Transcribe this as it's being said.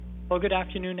Well, good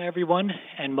afternoon, everyone,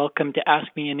 and welcome to Ask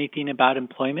Me Anything About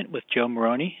Employment with Joe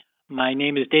Moroni. My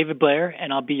name is David Blair,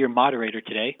 and I'll be your moderator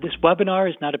today. This webinar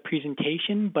is not a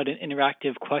presentation, but an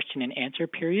interactive question and answer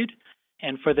period.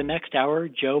 And for the next hour,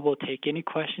 Joe will take any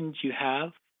questions you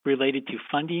have related to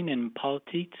funding and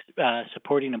politics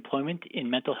supporting employment in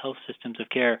mental health systems of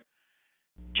care.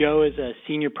 Joe is a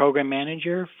senior program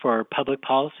manager for public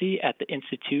policy at the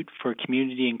Institute for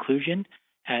Community Inclusion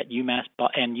at UMass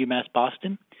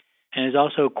Boston, and is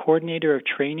also coordinator of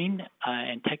training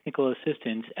and technical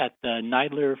assistance at the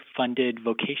NIDLR-funded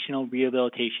Vocational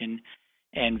Rehabilitation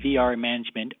and VR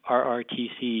Management,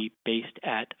 RRTC, based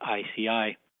at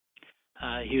ICI.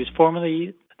 He was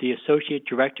formerly the Associate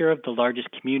Director of the largest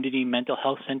community mental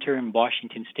health center in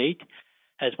Washington State,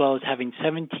 as well as having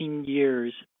 17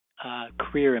 years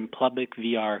career in public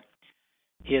VR.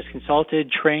 He has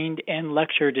consulted, trained, and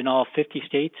lectured in all 50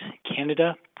 states,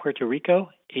 Canada, Puerto Rico,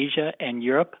 Asia, and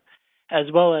Europe, as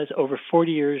well as over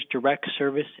 40 years direct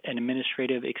service and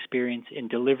administrative experience in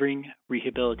delivering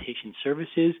rehabilitation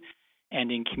services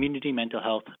and in community mental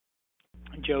health.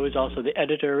 Joe is also the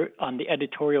editor on the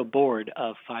editorial board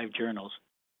of 5 journals.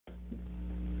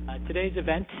 Today's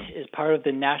event is part of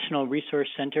the National Resource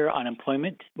Center on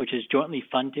Employment, which is jointly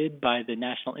funded by the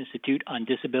National Institute on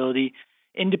Disability,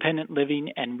 Independent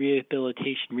Living and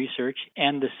Rehabilitation Research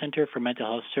and the Center for Mental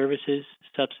Health Services,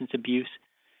 Substance Abuse,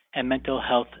 and Mental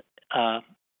Health.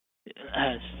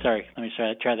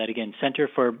 Center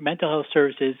for Mental Health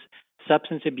Services,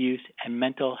 Substance Abuse, and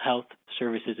Mental Health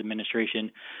Services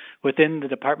Administration within the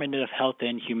Department of Health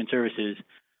and Human Services.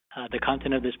 The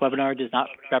content of this webinar does not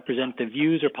represent the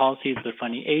views or policies of the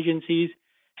funding agencies,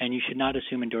 and you should not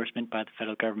assume endorsement by the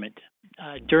federal government.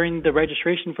 During the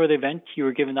registration for the event, you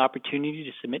were given the opportunity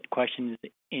to submit questions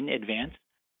in advance.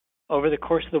 Over the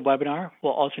course of the webinar,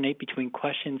 we'll alternate between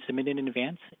questions submitted in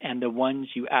advance and the ones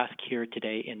you ask here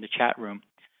today in the chat room.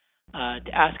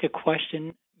 To ask a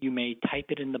question, you may type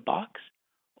it in the box,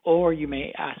 or you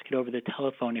may ask it over the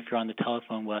telephone if you're on the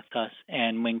telephone with us.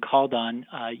 And when called on,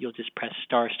 you'll just press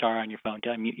 ** on your phone to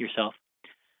unmute yourself.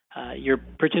 Your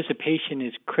participation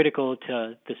is critical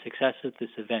to the success of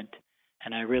this event,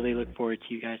 and I really look forward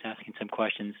to you guys asking some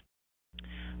questions.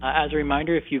 As a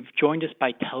reminder, if you've joined us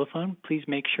by telephone, please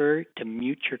make sure to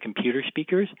mute your computer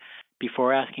speakers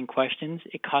before asking questions.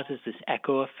 It causes this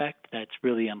echo effect that's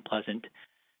really unpleasant.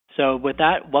 So with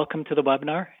that, welcome to the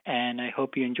webinar, and I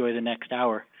hope you enjoy the next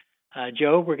hour.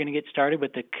 Joe, we're going to get started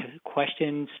with the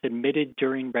questions submitted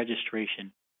during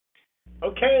registration.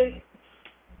 Okay.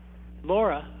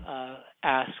 Laura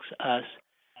asks us,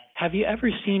 have you ever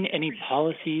seen any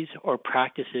policies or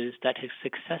practices that have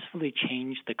successfully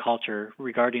changed the culture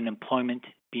regarding employment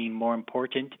being more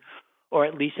important, or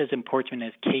at least as important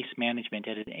as case management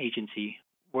at an agency,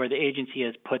 where the agency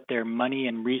has put their money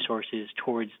and resources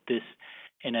towards this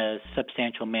in a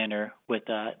substantial manner with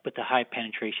the high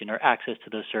penetration or access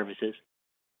to those services?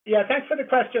 Yeah, thanks for the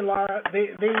question, Laura.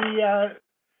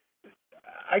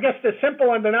 I guess the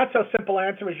simple and the not so simple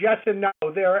answer is yes and no.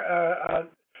 There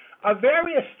are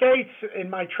various states in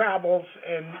my travels,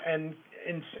 and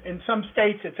in some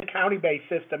states it's a county-based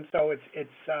system, so it's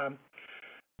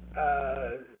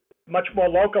much more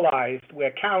localized,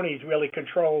 where counties really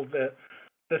control the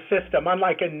system,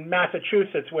 unlike in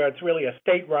Massachusetts, where it's really a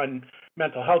state-run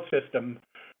mental health system,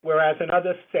 whereas in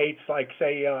other states, like,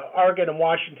 say, Oregon and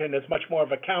Washington, is much more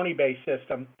of a county-based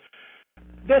system.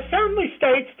 There's certainly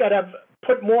states that have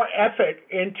put more effort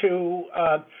into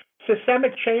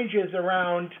systemic changes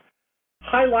around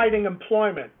highlighting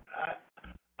employment.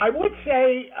 I would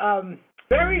say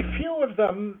very few of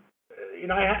them,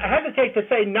 I hesitate to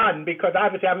say none, because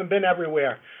obviously I haven't been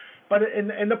everywhere. But in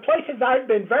the places I've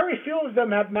been, very few of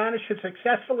them have managed to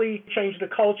successfully change the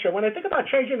culture. When I think about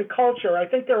changing the culture, I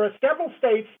think there are several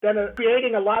states that are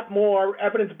creating a lot more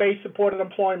evidence-based supported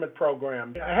employment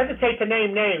programs. I hesitate to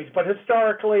name names, but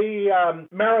historically,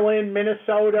 Maryland,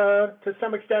 Minnesota, to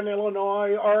some extent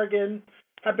Illinois, Oregon,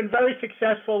 have been very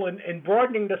successful in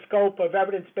broadening the scope of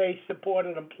evidence-based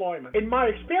supported employment. In my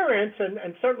experience,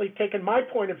 and certainly taken my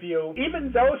point of view,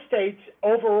 even those states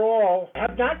overall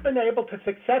have not been able to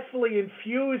successfully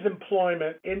infuse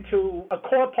employment into a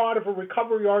core part of a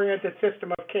recovery-oriented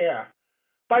system of care.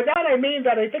 By that I mean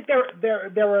that I think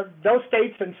there are those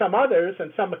states and some others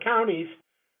and some counties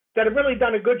that have really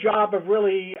done a good job of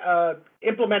really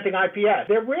implementing IPS.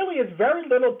 There really is very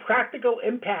little practical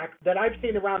impact that I've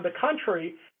seen around the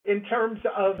country in terms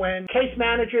of when case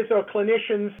managers or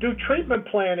clinicians do treatment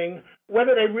planning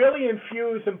whether they really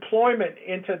infuse employment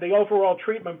into the overall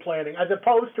treatment planning as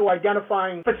opposed to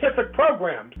identifying specific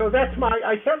programs. So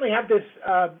I certainly have this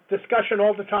discussion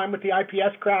all the time with the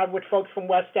IPS crowd, with folks from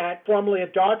WestAt, formerly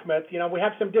at Dartmouth. We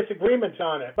have some disagreements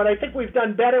on it, but I think we've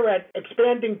done better at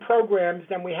expanding programs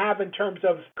than we have in terms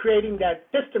of creating that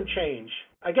system change.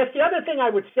 I guess the other thing I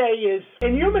would say is,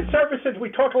 in human services, we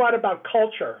talk a lot about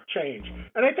culture change,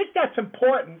 and I think that's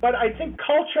important, but I think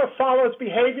culture follows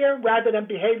behavior rather than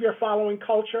behavior following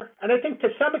culture, and I think to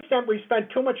some extent we spend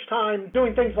too much time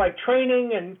doing things like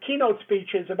training and keynote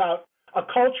speeches about a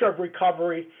culture of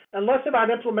recovery and less about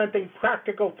implementing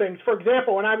practical things. For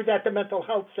example, when I was at the mental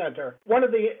health center, one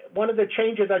of the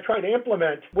changes I tried to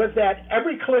implement was that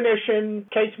every clinician,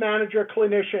 case manager,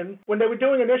 clinician, when they were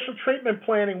doing initial treatment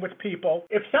planning with people,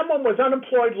 if someone was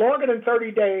unemployed longer than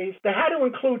 30 days, they had to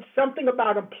include something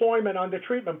about employment on the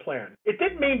treatment plan. It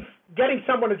didn't mean getting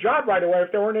someone a job right away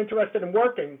if they weren't interested in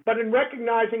working, but in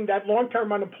recognizing that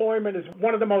long-term unemployment is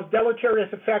one of the most deleterious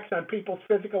effects on people's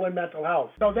physical and mental health.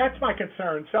 So that's my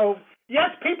concern. So yes,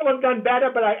 people have done better,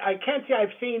 but I can't say I've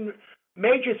seen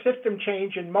major system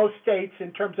change in most states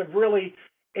in terms of really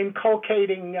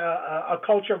inculcating a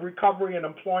culture of recovery and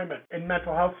employment in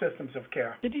mental health systems of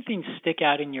care. Did anything stick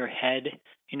out in your head?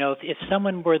 If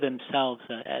someone were themselves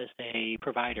as a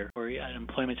provider or an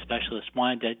employment specialist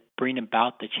wanted to bring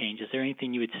about the change, is there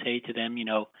anything you would say to them,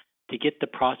 to get the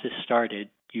process started,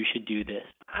 you should do this?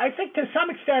 I think to some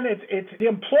extent it's the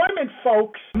employment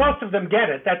folks, most of them get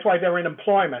it. That's why they're in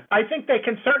employment. I think they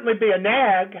can certainly be a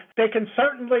nag. They can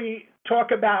certainly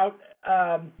talk about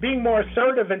being more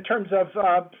assertive in terms of,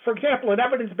 for example, in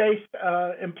evidence-based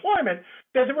employment,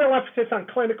 there's a real emphasis on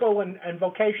clinical and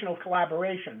vocational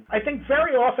collaboration. I think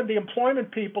very often the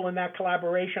employment people in that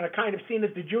collaboration are kind of seen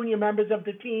as the junior members of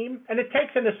the team, and it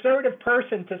takes an assertive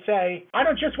person to say, I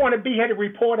don't just want to be here to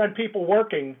report on people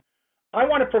working. I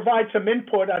want to provide some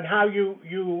input on how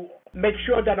you make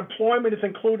sure that employment is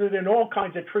included in all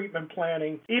kinds of treatment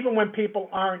planning, even when people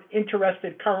aren't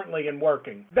interested currently in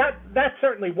working. That's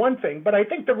certainly one thing, but I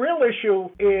think the real issue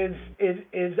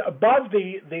is above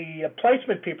the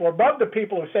placement people, above the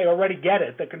people who say already get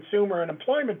it, the consumer and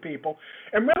employment people,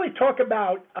 and really talk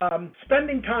about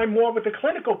spending time more with the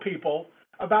clinical people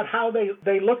about how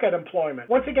they look at employment.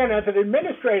 Once again, as an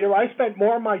administrator, I spent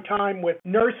more of my time with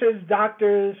nurses,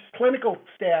 doctors, clinical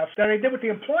staff than I did with the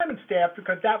employment staff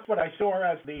because that's what I saw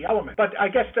as the element. But I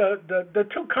guess the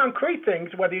two concrete things,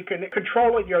 whether you can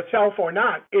control it yourself or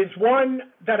not, is one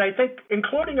that I think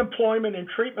including employment and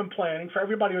treatment planning for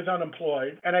everybody who's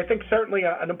unemployed, and I think certainly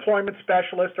an employment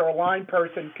specialist or a line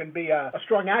person can be a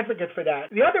strong advocate for that.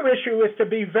 The other issue is to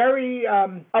be very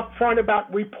upfront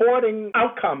about reporting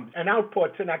outcomes and outputs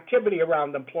and activity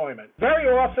around employment. Very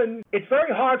often, it's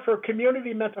very hard for a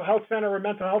community mental health center or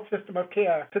mental health system of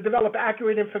care to develop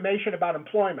accurate information about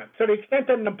employment. So to the extent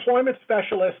that an employment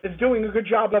specialist is doing a good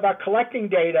job about collecting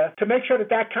data to make sure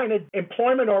that kind of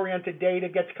employment-oriented data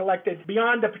gets collected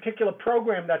beyond the particular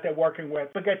program that they're working with,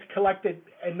 but gets collected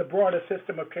in the broader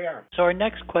system of care. So our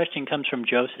next question comes from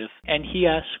Joseph, and he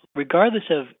asks, regardless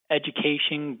of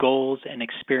education, goals, and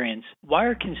experience, why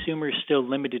are consumers still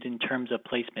limited in terms of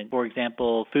placement? For example,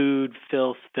 food,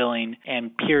 filth, filling,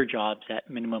 and peer jobs at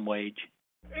minimum wage.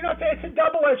 It's a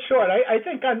double-edged sword. I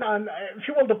think on if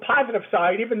you will, the positive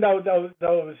side, even though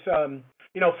those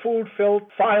food, filth,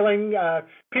 filing,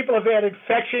 people have added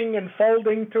fetching and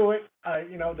folding to it.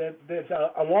 There's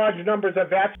a large numbers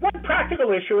of that. One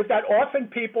practical issue is that often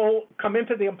people come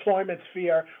into the employment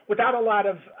sphere without a lot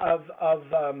of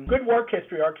good work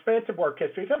history or expansive work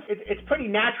history. So it's pretty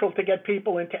natural to get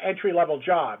people into entry-level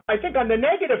jobs. I think on the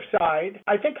negative side,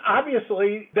 I think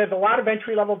obviously there's a lot of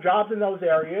entry-level jobs in those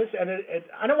areas, and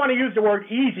I don't want to use the word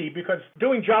easy because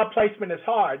doing job placement is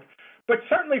hard. But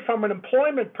certainly from an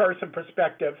employment person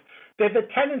perspective, there's a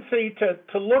tendency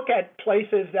to look at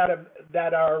places that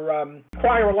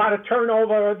require a lot of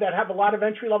turnover, that have a lot of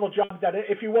entry-level jobs that,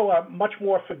 if you will, are much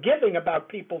more forgiving about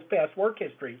people's past work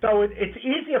history. So it's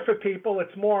easier for people.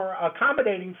 It's more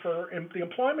accommodating for the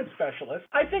employment specialist.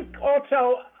 I think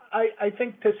also, I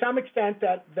think to some extent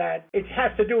that it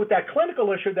has to do with that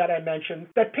clinical issue that I mentioned,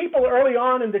 that people early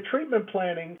on in the treatment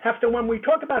planning have to, when we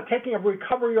talk about taking a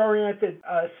recovery-oriented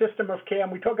system of care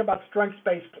and we talk about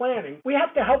strengths-based planning, we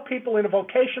have to help people in a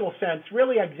vocational sense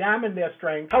really examine their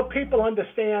strengths, help people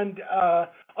understand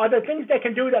are there things they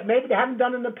can do that maybe they haven't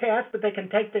done in the past, but they can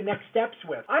take the next steps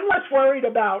with. I'm less worried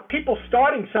about people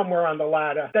starting somewhere on the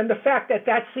ladder than the fact that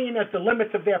that's seen as the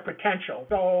limits of their potential.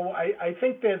 So I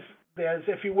think there's,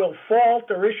 if you will, fault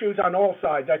or issues on all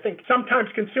sides. I think sometimes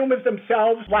consumers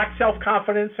themselves lack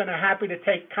self-confidence and are happy to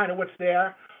take kind of what's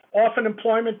there. Often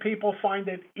employment people find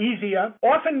it easier.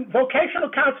 Often vocational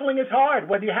counseling is hard,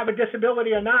 whether you have a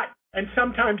disability or not. And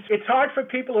sometimes it's hard for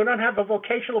people who don't have a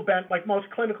vocational bent, like most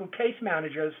clinical case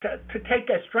managers, to take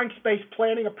a strengths-based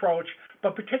planning approach,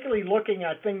 but particularly looking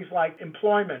at things like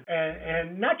employment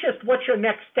and not just what's your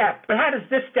next step, but how does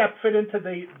this step fit into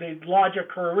the larger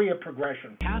career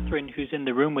progression. Catherine, who's in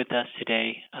the room with us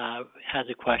today, has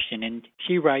a question, and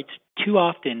she writes, too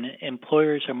often,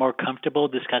 employers are more comfortable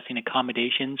discussing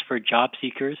accommodations for job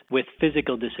seekers with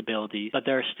physical disabilities, but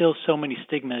there are still so many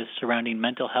stigmas surrounding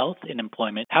mental health in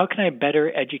employment. How can I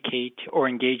better educate or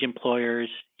engage employers,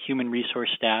 human resource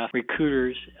staff,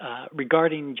 recruiters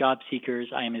regarding job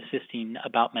seekers I am assisting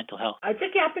about mental health? I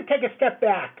think you have to take a step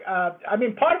back.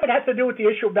 Part of it has to do with the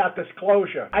issue about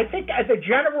disclosure. I think as a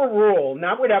general rule,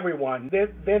 not with everyone,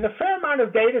 there's a fair amount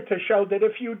of data to show that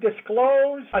if you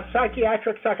disclose a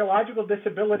psychological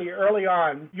disability early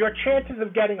on, your chances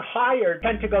of getting hired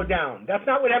tend to go down. That's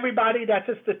not with everybody, that's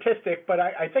a statistic, but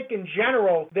I think in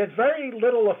general, there's very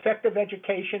little effective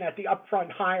education at the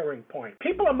upfront hiring point.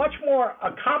 People are much more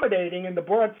accommodating in the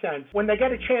broad sense when they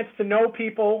get a chance to know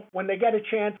people, when they get a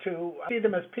chance to see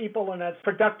them as people and as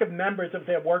productive members of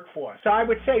their workforce. So I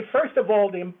would say, first of all,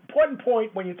 the important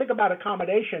point when you think about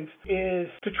accommodations is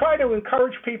to try to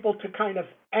encourage people to kind of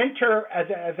enter as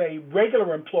a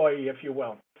regular employee, if you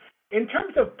will. In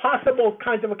terms of possible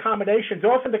kinds of accommodations,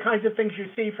 often the kinds of things you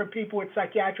see from people with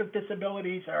psychiatric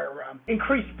disabilities are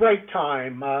increased break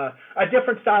time, a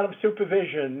different style of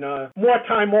supervision, more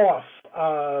time off,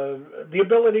 the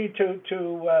ability to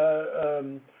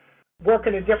work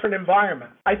in a different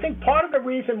environment. I think part of the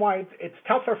reason why it's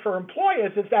tougher for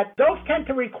employers is that those tend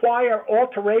to require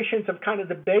alterations of kind of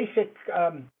the basic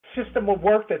system of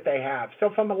work that they have.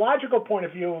 So from a logical point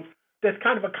of view, there's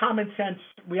kind of a common sense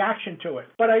reaction to it.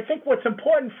 But I think what's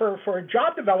important for a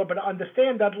job developer to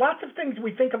understand that lots of things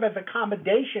we think of as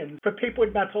accommodations for people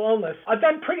with mental illness are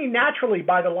done pretty naturally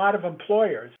by a lot of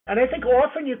employers. And I think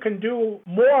often you can do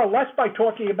more or less by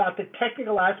talking about the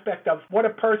technical aspect of what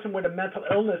a person with a mental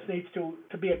illness needs to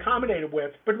be accommodated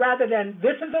with, but rather than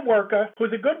this is a worker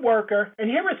who's a good worker, and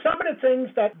here are some of the things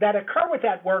that occur with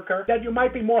that worker that you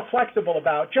might be more flexible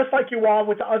about, just like you are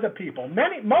with other people.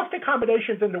 Most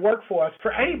accommodations in the workforce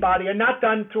for anybody are not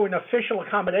done through an official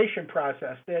accommodation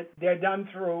process. They're done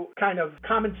through kind of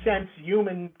common sense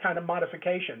human kind of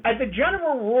modification. As a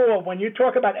general rule, when you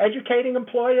talk about educating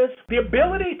employers, the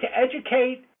ability to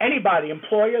educate anybody,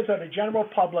 employers or the general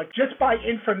public, just by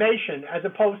information as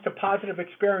opposed to positive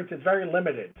experience is very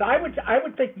limited. So I would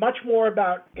think much more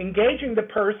about engaging the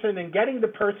person and getting the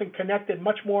person connected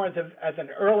much more as an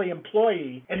early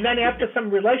employee. And then after some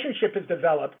relationship is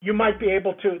developed, you might be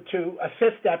able to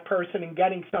assist that person in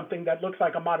getting something that looks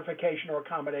like a modification or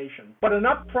accommodation. But an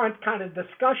upfront kind of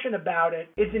discussion about it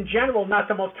is in general not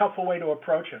the most helpful way to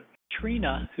approach it.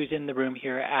 Trina, who's in the room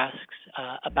here, asks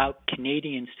about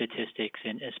Canadian statistics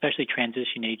and especially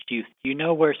transition-age youth. Do you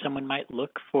know where someone might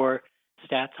look for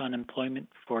stats on employment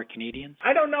for Canadians?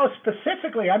 I don't know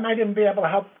specifically. I might even be able to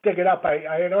help dig it up.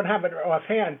 I don't have it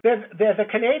offhand. There's a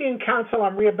Canadian Council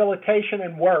on Rehabilitation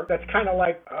and Work that's kind of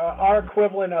like our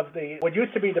equivalent of what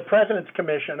used to be the President's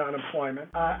Commission on Employment.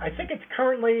 I think it's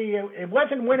currently, it was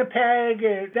in Winnipeg,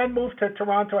 it then moved to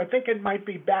Toronto. I think it might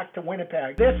be back to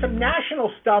Winnipeg. There's some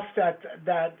national stuff that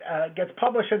gets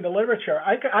published in the literature.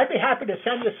 I'd be happy to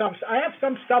send you some. I have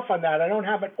some stuff on that. I don't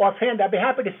have it offhand. I'd be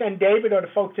happy to send David or the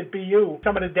folks at BU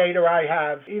some of the data I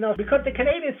have. Because the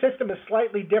Canadian system is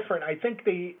slightly different, I think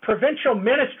the provincial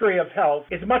Ministry of Health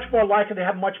is much more likely to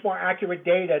have much more accurate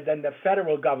data than the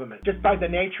federal government, just by the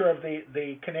nature of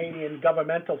the Canadian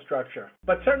governmental structure.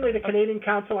 But certainly the Canadian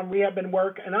Council on Rehab and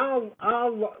Work, and I'll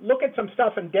look at some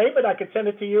stuff, and David, I could send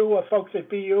it to you or folks at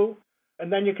BU, and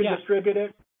then you can distribute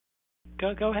it.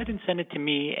 Go ahead and send it to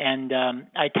me, and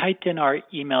I typed in our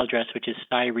email address, which is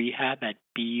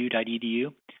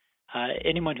scirehab@bu.edu.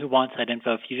 Anyone who wants that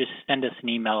info, if you just send us an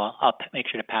email, I'll make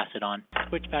sure to pass it on.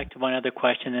 Switch back to one other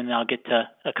question, and then I'll get to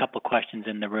a couple questions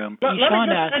in the room. Let me just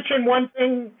mention one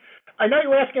thing. I know you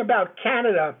were asking about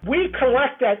Canada. We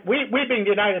collect we being the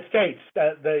United States,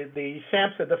 the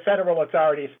SAMHSA, the federal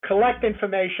authorities, collect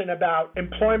information about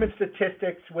employment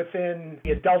statistics within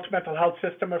the adult mental health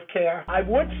system of care. I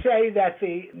would say that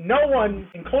no one,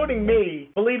 including me,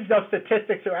 believes those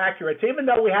statistics are accurate. So even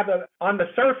though we have on the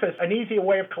surface an easier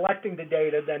way of collecting the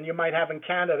data than you might have in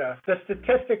Canada, the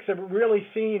statistics are really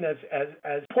seen as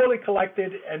poorly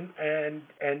collected and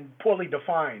poorly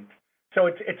defined. So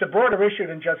it's a broader issue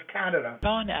than just Canada.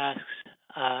 John asks,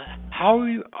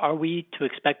 how are we to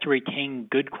expect to retain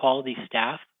good quality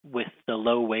staff with the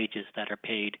low wages that are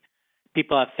paid?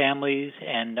 People have families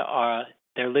and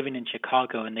they're living in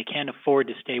Chicago and they can't afford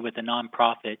to stay with a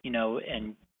nonprofit,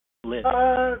 and live?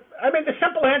 I mean, the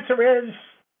simple answer is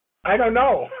I don't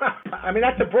know. I mean,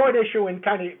 that's a broad issue in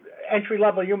kind of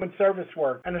entry-level human service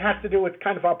work, and it has to do with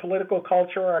kind of our political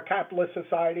culture, our capitalist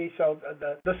society. So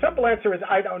the simple answer is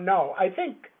I don't know. I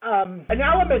think an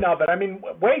element of it, I mean,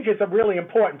 wages are really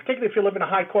important, particularly if you live in a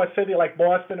high-cost city like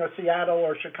Boston or Seattle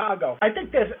or Chicago. I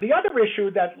think there's the other issue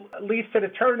that leads to the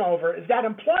turnover is that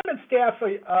employment staff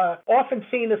are often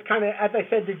seen as kind of, as I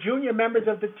said, the junior members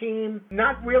of the team,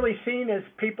 not really seen as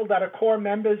people that are core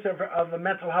members of the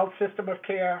mental health system of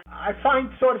care. I find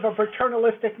sort of a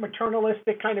paternalistic,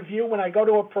 maternalistic kind of view when I go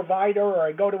to a provider or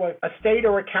I go to a state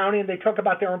or a county and they talk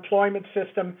about their employment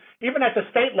system, even at the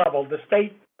state level, the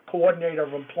state coordinator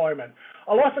of employment.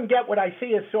 I'll often get what I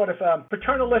see as sort of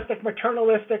paternalistic,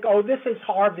 maternalistic, oh, this is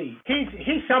Harvey.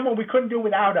 He's someone we couldn't do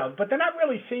without of. But they're not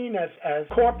really seen as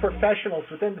core professionals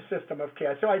within the system of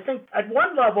care. So I think at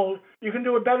one level, you can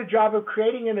do a better job of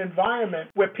creating an environment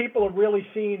where people are really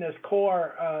seen as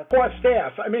core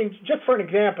staff. I mean, just for an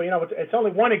example, it's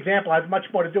only one example. It has much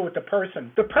more to do with the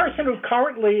person. The person who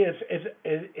currently is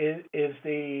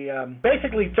the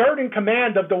basically third in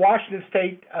command of the Washington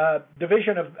State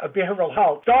Division of Behavioral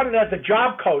Health started as a job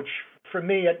coach for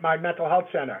me at my mental health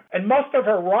center. And most of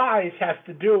her rise has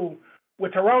to do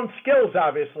with her own skills,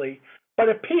 obviously, but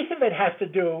a piece of it has to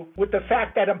do with the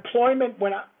fact that employment,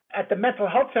 at the mental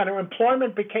health center,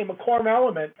 employment became a core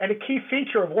element and a key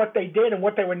feature of what they did and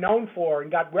what they were known for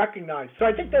and got recognized. So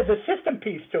I think there's a system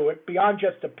piece to it beyond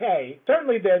just the pay.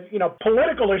 Certainly there's,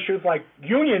 political issues like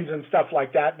unions and stuff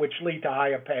like that, which lead to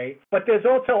higher pay. But there's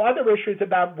also other issues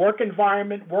about work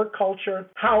environment, work culture,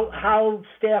 how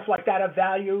staff like that are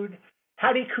valued.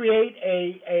 How do you create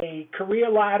a career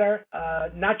ladder,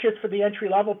 not just for the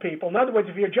entry-level people? In other words,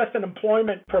 if you're just an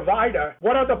employment provider,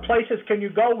 what other places can you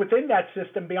go within that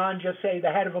system beyond just, say, the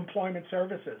head of employment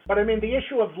services? But, I mean, the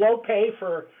issue of low pay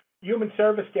for human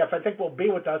service staff, I think, will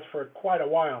be with us for quite a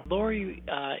while. Lori,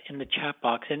 in the chat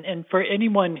box, and for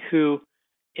anyone who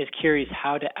is curious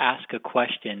how to ask a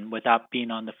question without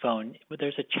being on the phone,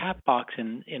 there's a chat box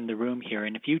in the room here,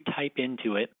 and if you type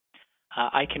into it,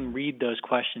 I can read those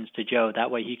questions to Joe. That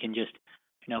way he can just,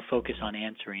 focus on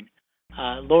answering.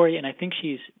 Lori, and I think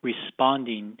she's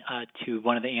responding to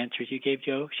one of the answers you gave,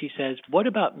 Joe. She says, what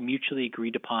about mutually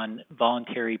agreed upon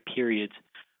voluntary periods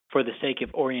for the sake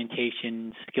of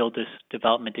orientation, skill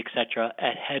development, etc.,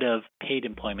 ahead of paid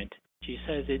employment? She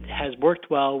says, it has worked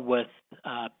well with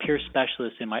peer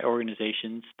specialists in my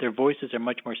organizations. Their voices are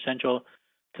much more central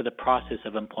to the process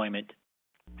of employment.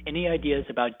 Any ideas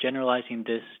about generalizing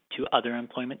this to other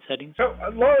employment settings? So,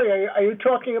 Lori, are you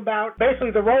talking about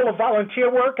basically the role of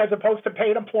volunteer work as opposed to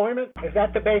paid employment? Is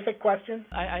that the basic question?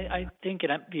 I think,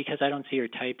 because I don't see her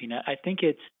typing, I think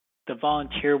it's the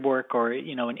volunteer work or, an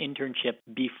internship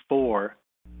before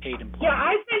paid employment. Yeah,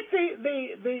 I think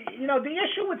the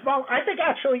issue with I think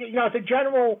actually, as a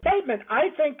general statement, I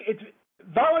think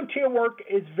volunteer work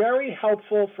is very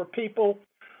helpful for people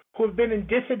who have been in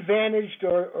disadvantaged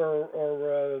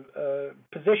or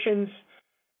positions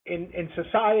in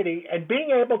society, and being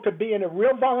able to be in a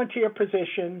real volunteer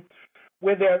position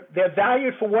where they're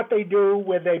valued for what they do,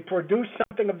 where they produce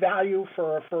something of value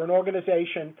for an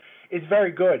organization is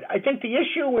very good. I think the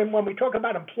issue when we talk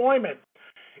about employment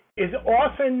is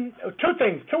often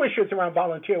two issues around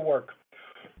volunteer work.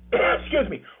 Excuse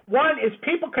me. One is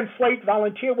people conflate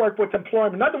volunteer work with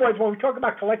employment. In other words, when we talk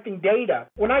about collecting data,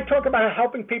 when I talk about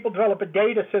helping people develop a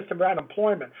data system around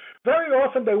employment, very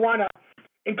often they want to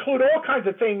include all kinds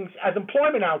of things as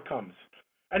employment outcomes.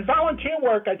 And volunteer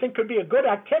work, I think, could be a good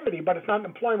activity, but it's not an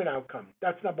employment outcome.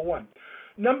 That's number one.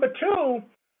 Number two,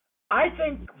 I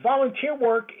think volunteer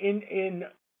work in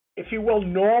if you will,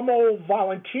 normal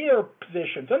volunteer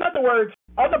positions. In other words,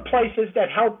 other places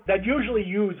that usually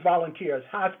use volunteers,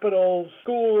 hospitals,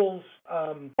 schools,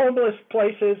 homeless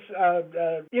places,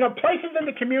 places in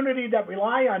the community that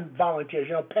rely on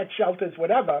volunteers, pet shelters,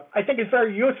 whatever, I think is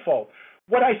very useful.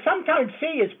 What I sometimes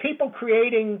see is people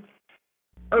creating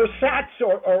ersatz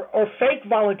or fake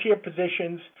volunteer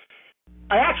positions.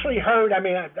 I actually heard,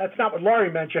 that's not what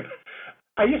Lori mentioned.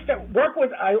 I worked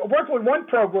with one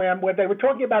program where they were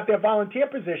talking about their volunteer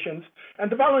positions, and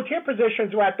the volunteer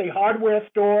positions were at the hardware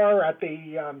store, at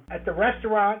the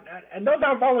restaurant, and those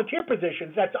aren't volunteer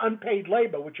positions. That's unpaid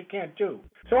labor, which you can't do.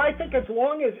 So I think as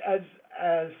long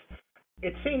as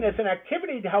it's seen as an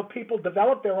activity to help people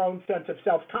develop their own sense of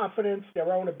self-confidence,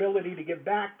 their own ability to give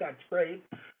back, that's great.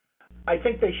 I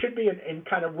think they should be in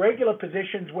kind of regular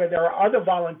positions where there are other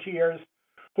volunteers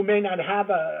who may not have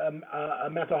a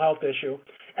mental health issue.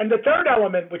 And the third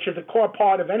element, which is a core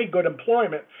part of any good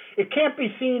employment, it can't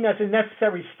be seen as a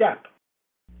necessary step.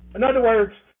 In other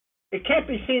words, it can't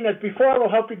be seen as before we'll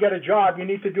help you get a job, you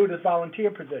need to do this volunteer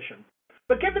position.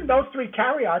 But given those three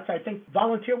caveats, I think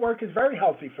volunteer work is very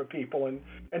healthy for people,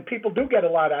 and people do get a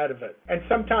lot out of it. And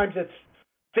sometimes it's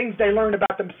things they learn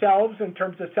about themselves in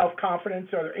terms of self-confidence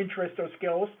or their interest or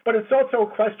skills, but it's also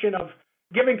a question of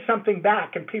giving something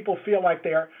back, and people feel like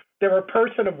they're a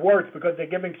person of worth because they're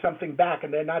giving something back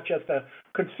and they're not just a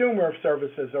consumer of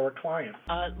services or a client.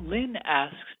 Lynn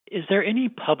asks, is there any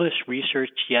published research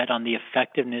yet on the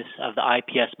effectiveness of the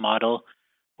IPS model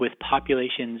with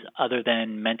populations other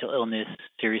than mental illness,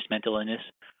 serious mental illness,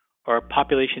 or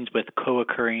populations with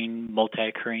co-occurring,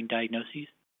 multi-occurring diagnoses?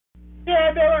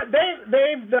 Yeah,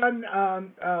 they've done,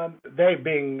 they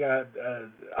being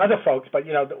other folks, but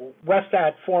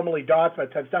Westat, formerly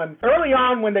Dartmouth, has done early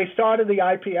on when they started the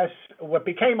IPS, what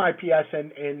became IPS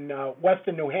in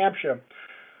Western New Hampshire.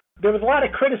 There was a lot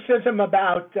of criticism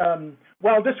about,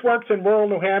 well, this works in rural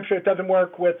New Hampshire, it doesn't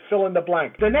work with fill in the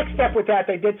blank. The next step with that,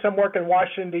 they did some work in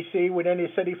Washington, D.C. with inner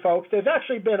city folks. There's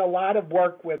actually been a lot of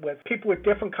work with people with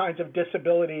different kinds of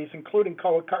disabilities, including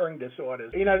co-occurring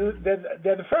disorders.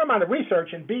 There's a fair amount of research,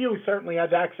 and BU certainly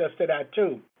has access to that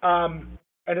too.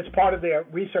 And it's part of their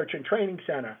research and training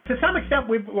center. To some extent,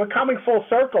 we're coming full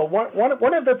circle.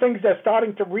 One of the things they're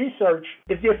starting to research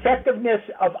is the effectiveness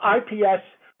of IPS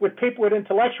with people with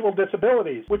intellectual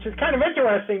disabilities, which is kind of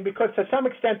interesting because to some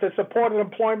extent the supported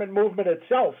employment movement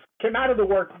itself came out of the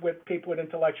work with people with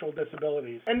intellectual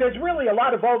disabilities. And there's really a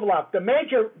lot of overlap. The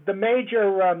major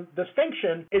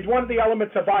distinction is one of the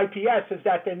elements of IPS is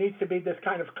that there needs to be this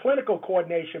kind of clinical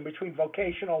coordination between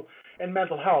vocational and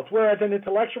mental health, whereas in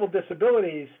intellectual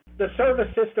disabilities, the service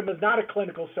system is not a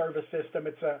clinical service system,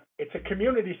 it's a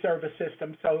community service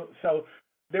system, so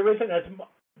there isn't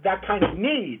that kind of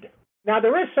need. Now,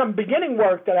 there is some beginning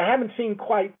work that I haven't seen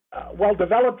quite well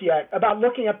developed yet about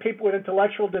looking at people with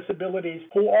intellectual disabilities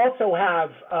who also have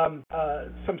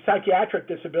some psychiatric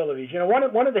disabilities.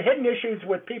 One of the hidden issues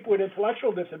with people with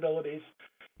intellectual disabilities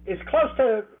is close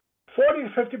to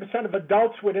 40 to 50% of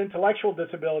adults with intellectual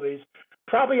disabilities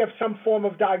probably have some form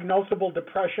of diagnosable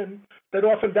depression that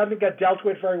often doesn't get dealt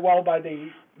with very well by the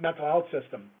mental health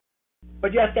system.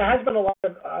 But yes, there has been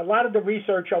a lot of the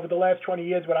research over the last 20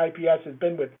 years with IPS has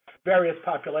been with various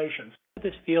populations.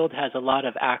 This field has a lot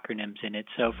of acronyms in it,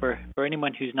 so for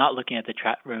anyone who's not looking at the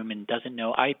chat room and doesn't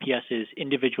know, IPS is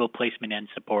individual placement and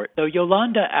support. So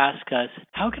Yolanda asks us,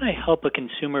 how can I help a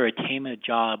consumer attain a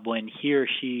job when he or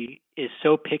she is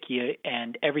so picky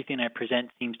and everything I present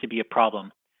seems to be a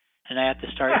problem? And I have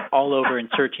to start all over and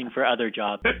searching for other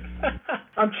jobs.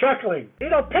 I'm chuckling.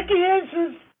 Picky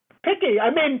is picky. I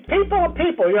mean, people are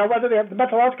people, whether they're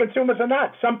mental health consumers or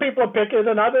not. Some people are pickier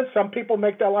than others. Some people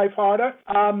make their life harder.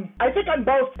 I think on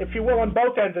both, if you will, on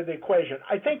both ends of the equation.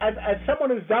 I think as someone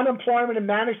who's done employment and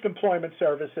managed employment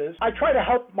services, I try to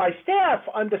help my staff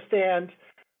understand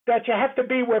that you have to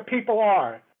be where people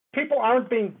are. People aren't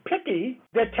being picky.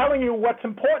 They're telling you what's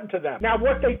important to them. Now,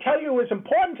 what they tell you is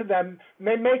important to them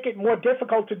may make it more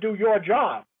difficult to do your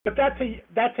job. But that's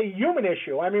a human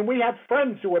issue. I mean, we have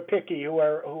friends who are picky, who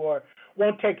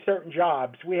won't take certain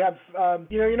jobs. We have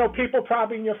people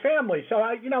probably in your family. So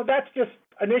that's just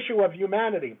an issue of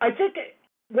humanity. I think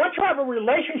once you have a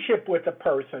relationship with a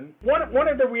person, one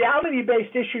of the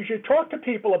reality-based issues you talk to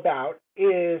people about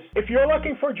is if you're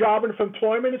looking for a job and if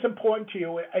employment is important to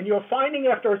you and you're finding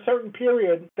after a certain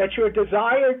period that your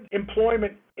desired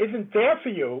employment isn't there for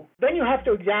you, then you have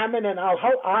to examine, and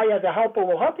I as a helper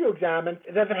will help you examine,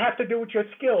 does it have to do with your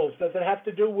skills? Does it have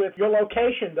to do with your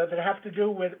location? Does it have to do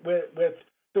with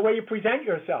the way you present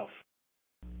yourself?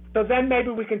 So then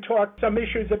maybe we can talk some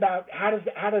issues about how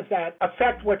does that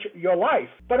affect your life.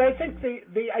 But I think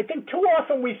I think too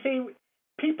often we see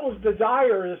people's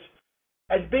desires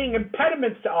as being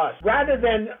impediments to us rather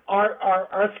than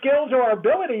our skills or our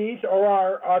abilities or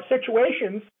our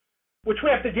situations, which we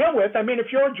have to deal with. I mean, if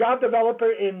you're a job developer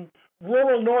in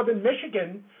rural northern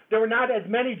Michigan, there are not as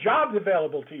many jobs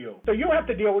available to you. So you have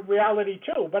to deal with reality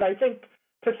too. But I think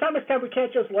to some extent we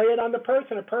can't just lay it on the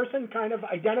person. A person kind of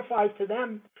identifies to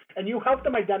them, and you help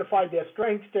them identify their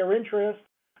strengths, their interests,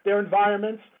 their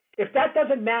environments. If that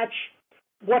doesn't match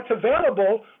what's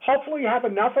available, hopefully you have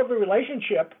enough of a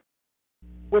relationship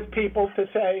with people to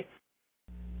say,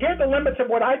 here are the limits of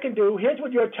what I can do, here's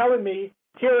what you're telling me,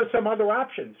 here are some other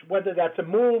options, whether that's a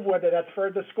move, whether that's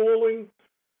further schooling,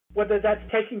 whether that's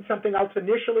taking something else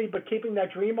initially but keeping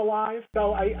that dream alive.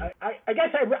 So I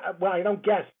guess I don't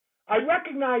guess. I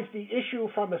recognize the issue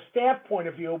from a staff point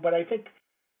of view, but I think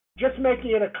just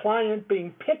making it a client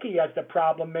being picky as the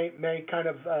problem may kind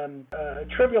of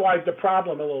trivialize the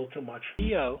problem a little too much.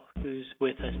 Theo, who's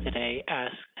with us today,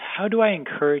 asks, how do I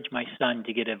encourage my son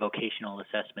to get a vocational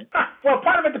assessment? Well,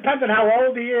 part of it depends on how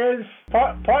old he is.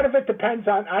 Part of it depends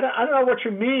on, I don't know what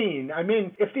you mean. I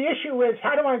mean, if the issue is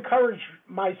how do I encourage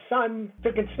my son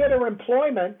to consider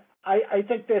employment, I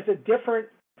think there's a different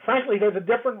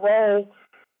role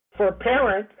for a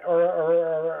parent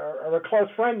or a close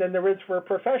friend than there is for a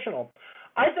professional.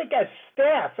 I think as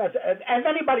staff, as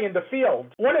anybody in the field,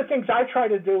 one of the things I try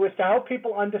to do is to help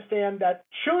people understand that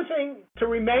choosing to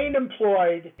remain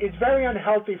employed is very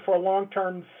unhealthy for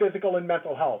long-term physical and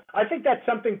mental health. I think that's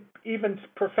something even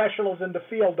professionals in the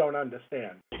field don't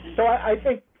understand. So I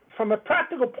think from a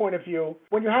practical point of view,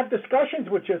 when you have discussions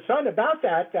with your son about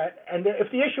that, and if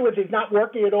the issue is he's not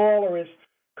working at all or is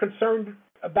concerned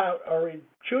about or he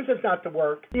chooses not to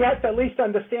work, he has to at least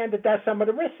understand that that's some of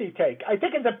the risks he take. I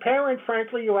think as a parent,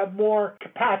 frankly, you have more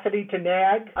capacity to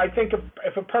nag. I think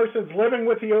if a person's living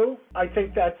with you, I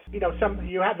think that's,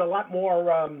 you have a lot more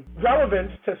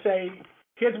relevance to say,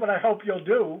 here's what I hope you'll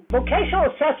do. Vocational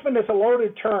assessment is a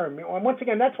loaded term. And once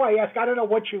again, that's why I ask, I don't know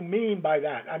what you mean by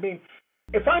that. I mean,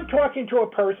 if I'm talking to a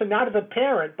person, not as a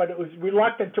parent, but it was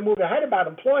reluctant to move ahead about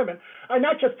employment, I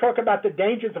not just talk about the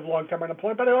dangers of long-term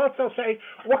unemployment, but I also say,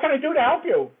 what can I do to help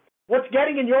you? What's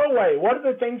getting in your way? What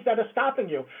are the things that are stopping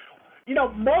you?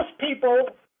 Most people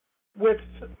with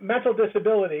mental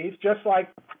disabilities, just like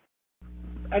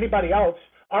anybody else,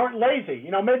 aren't lazy.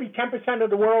 Maybe 10% of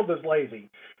the world is lazy.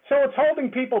 So what's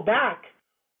holding people back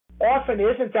often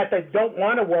isn't that they don't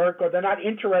want to work or they're not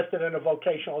interested in a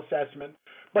vocational assessment,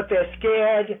 but they're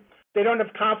scared. They don't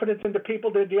have confidence in the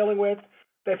people they're dealing with.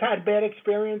 They've had bad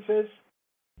experiences.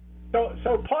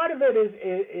 So part of it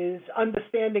is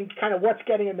understanding kind of what's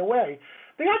getting in the way.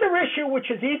 The other issue, which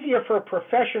is easier for a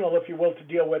professional, if you will, to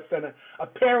deal with than a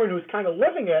parent who's kind of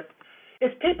living it,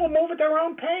 is people move at their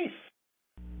own pace.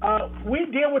 We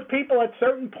deal with people at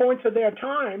certain points of their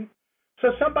time. So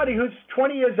somebody who's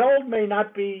 20 years old may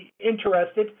not be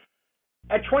interested.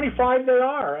 At 25, they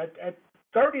are. At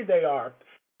 30, they are.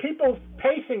 People's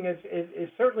pacing is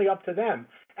certainly up to them.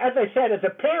 As I said, as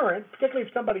a parent, particularly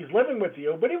if somebody's living with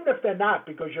you, but even if they're not,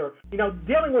 because you're,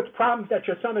 dealing with problems that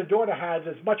your son or daughter has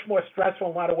is much more stressful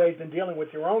in a lot of ways than dealing with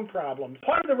your own problems.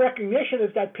 Part of the recognition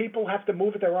is that people have to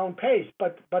move at their own pace,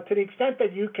 but to the extent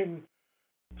that you can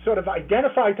sort of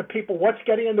identify to people what's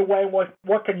getting in the way,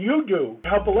 what can you do to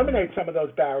help eliminate some of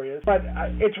those barriers. But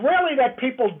it's rarely that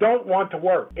people don't want to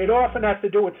work. It often has to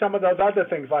do with some of those other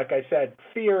things, like I said,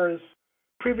 fears,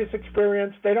 previous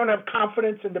experience. They don't have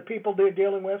confidence in the people they're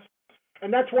dealing with.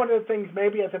 And that's one of the things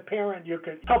maybe as a parent you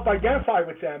could help identify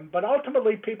with them. But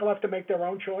ultimately, people have to make their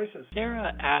own choices.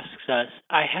 Sarah asks us,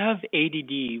 I have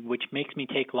ADD, which makes me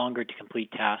take longer to complete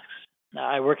tasks.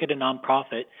 I work at a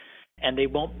nonprofit, and they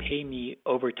won't pay me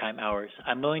overtime hours.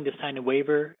 I'm willing to sign a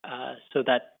waiver so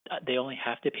that they only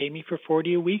have to pay me for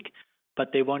 40 a week, but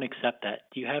they won't accept that.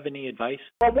 Do you have any advice?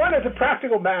 Well, one, as a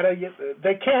practical matter,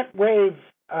 they can't waive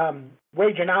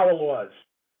wage and hour laws.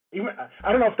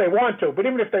 I don't know if they want to, but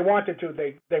even if they wanted to,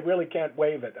 they really can't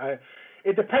waive it.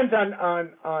 It depends on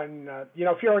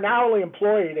if you're an hourly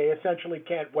employee, they essentially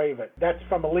can't waive it. That's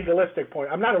from a legalistic point.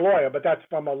 I'm not a lawyer, but that's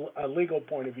from a legal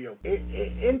point of view.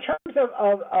 In terms of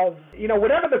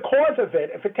whatever the cause of it,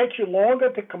 if it takes you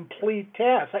longer to complete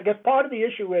tasks, I guess part of the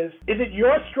issue is it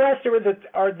your stress or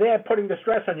are they putting the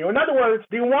stress on you? In other words,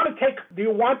 do you want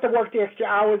to work the extra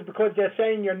hours because they're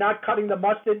saying you're not cutting the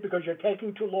mustard because you're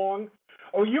taking too long?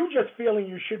 Or are you just feeling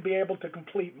you should be able to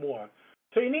complete more?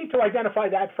 So you need to identify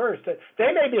that first.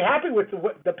 They may be happy with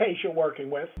the pace you're working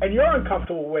with, and you're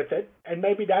uncomfortable with it, and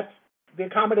maybe that's the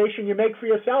accommodation you make for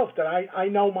yourself, that I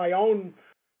know my own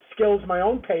skills, my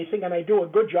own pacing, and I do a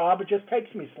good job. It just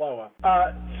takes me slower.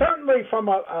 Certainly from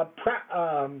a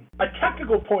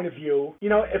technical point of view,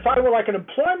 if I were like an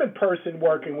employment person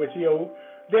working with you,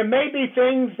 there may be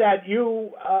things that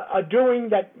you are doing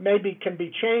that maybe can be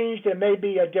changed. There may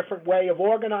be a different way of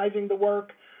organizing the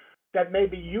work that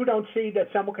maybe you don't see that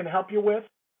someone can help you with.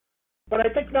 But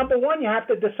I think, number one, you have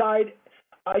to decide,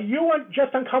 are you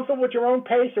just uncomfortable with your own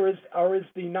pace, or is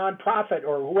the nonprofit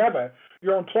or whoever,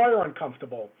 your employer,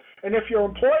 uncomfortable? And if your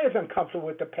employer is uncomfortable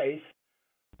with the pace,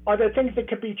 are there things that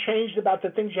could be changed about the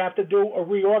things you have to do or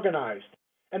reorganized?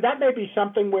 And that may be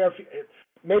something where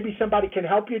maybe somebody can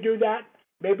help you do that.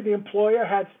 Maybe the employer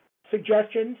has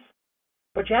suggestions,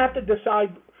 but you have to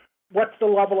decide what's the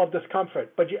level of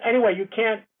discomfort. But anyway, you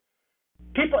can't.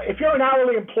 If you're an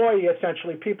hourly employee,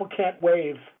 essentially, people can't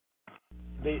waive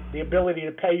the ability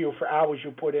to pay you for hours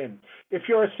you put in. If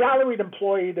you're a salaried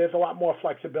employee, there's a lot more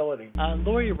flexibility.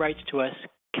 Lori writes to us,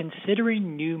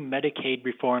 considering new Medicaid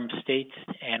reform states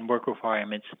and work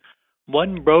requirements,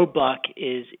 one roadblock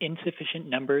is insufficient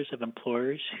numbers of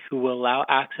employers who will allow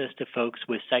access to folks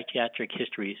with psychiatric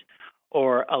histories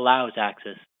or allows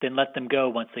access, then let them go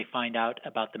once they find out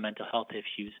about the mental health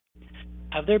issues.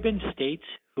 Have there been states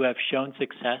who have shown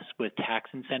success with tax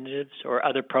incentives or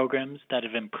other programs that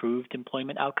have improved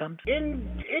employment outcomes?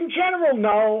 In general,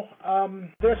 no.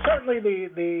 There's certainly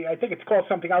the I think it's called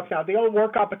something else now, the old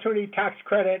Work Opportunity Tax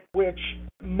Credit, which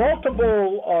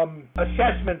multiple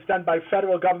assessments done by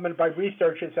federal government, by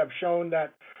researchers, have shown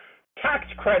that tax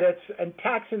credits and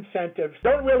tax incentives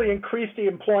don't really increase the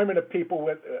employment of people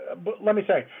with,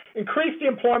 increase the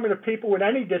employment of people with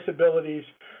any disabilities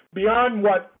beyond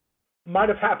what might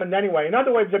have happened anyway. In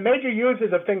other words, the major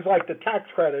users of things like the tax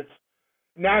credits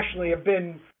nationally have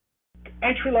been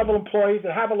entry-level employees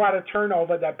that have a lot of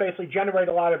turnover that basically generate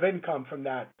a lot of income from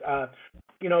that.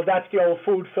 That's the old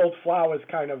food, filth, flowers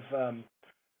kind of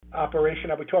operation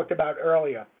that we talked about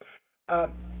earlier.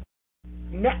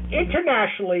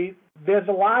 Internationally, there's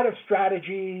a lot of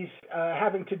strategies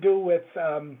having to do with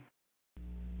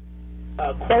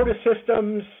quota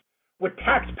systems, with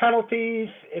tax penalties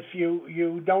if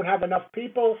you don't have enough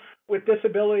people with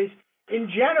disabilities. In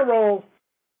general,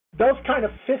 those kind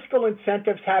of fiscal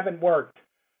incentives haven't worked.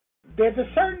 There's a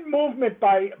certain movement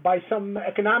by some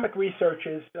economic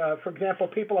researchers, for example,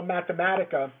 people at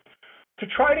Mathematica, to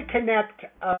try to connect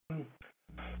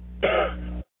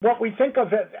what we think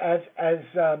of as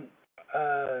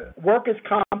workers'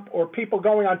 comp or people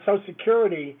going on Social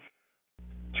Security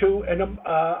to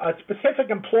a specific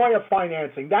employer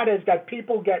financing. That is, that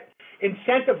people get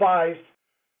incentivized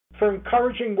for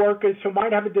encouraging workers who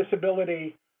might have a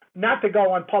disability not to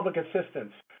go on public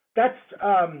assistance. That's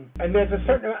and there's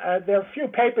there are a few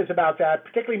papers about that.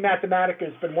 Particularly Mathematica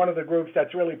has been one of the groups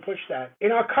that's really pushed that.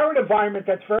 In our current environment,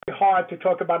 that's very hard to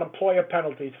talk about employer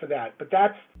penalties for that. But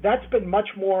that's been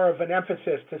much more of an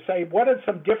emphasis to say what are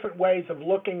some different ways of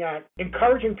looking at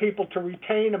encouraging people to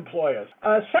retain employers.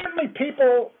 Certainly,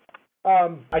 people.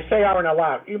 I say aren't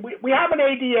allowed. We have an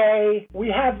ADA. We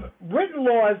have written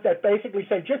laws that basically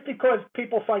say just because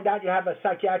people find out you have a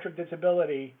psychiatric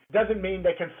disability doesn't mean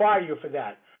they can fire you for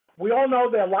that. We all know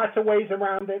there are lots of ways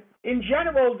around it. In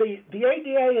general, the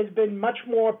ADA has been much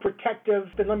more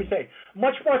protective than,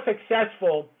 much more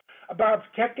successful about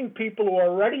protecting people who are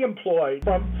already employed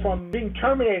from being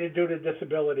terminated due to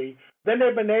disability. Then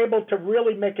they've been able to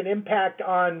really make an impact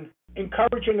on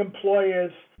encouraging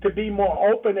employers to be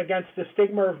more open against the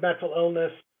stigma of mental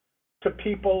illness to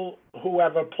people who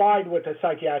have applied with a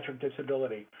psychiatric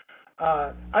disability.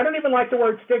 I don't even like the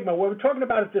word stigma. What we're talking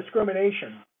about is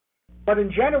discrimination. But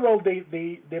in general,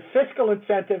 the fiscal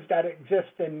incentives that exist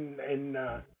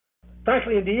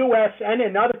frankly, in the U.S. and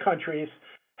in other countries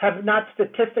have not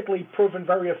statistically proven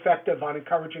very effective on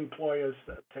encouraging employers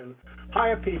to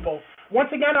hire people. Once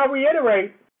again, I'll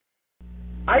reiterate,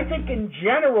 I think in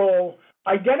general,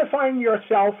 identifying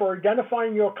yourself or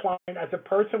identifying your client as a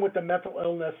person with a mental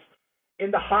illness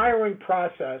in the hiring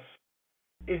process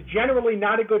is generally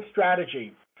not a good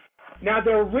strategy. Now,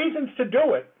 there are reasons to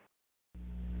do it.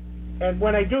 And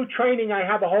when I do training, I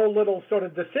have a whole little sort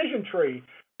of decision tree.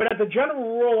 But as a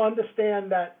general rule,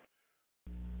 understand that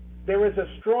there is a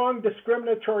strong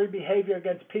discriminatory behavior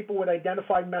against people with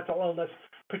identified mental illness,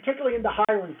 particularly in the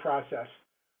hiring process,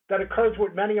 that occurs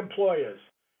with many employers.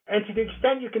 And to the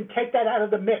extent you can take that out of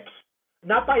the mix,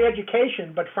 not by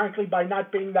education, but frankly by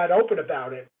not being that open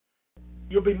about it,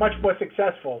 you'll be much more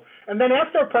successful. And then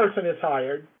after a person is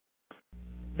hired,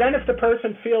 then if the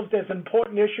person feels there's an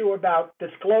important issue about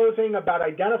disclosing, about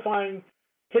identifying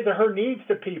his or her needs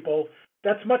to people,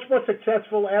 that's much more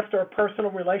successful after a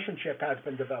personal relationship has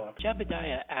been developed.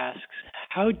 Jebediah asks,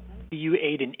 how do you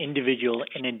aid an individual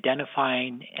in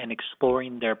identifying and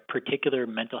exploring their particular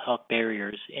mental health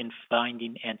barriers in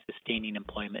finding and sustaining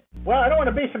employment? Well, I don't want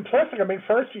to be simplistic.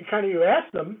 First you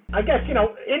ask them. I guess,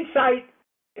 insight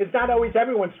is not always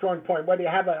everyone's strong point, whether you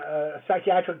have a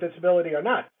psychiatric disability or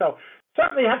not. So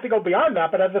certainly you have to go beyond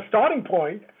that, but as a starting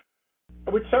point,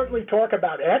 I would certainly talk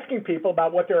about asking people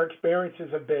about what their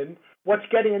experiences have been, what's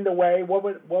getting in the way, what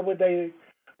would they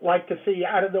like to see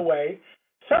out of the way.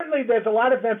 Certainly there's a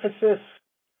lot of emphasis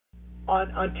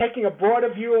on taking a broader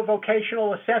view of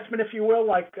vocational assessment, if you will,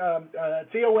 like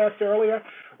Theo asked earlier,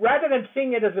 rather than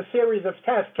seeing it as a series of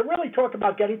tests, to really talk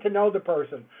about getting to know the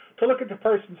person, to look at the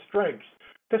person's strengths,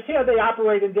 to see how they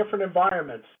operate in different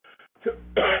environments, to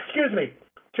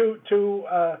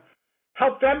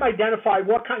help them identify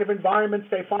what kind of environments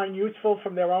they find useful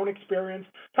from their own experience,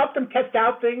 help them test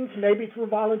out things, maybe through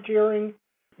volunteering,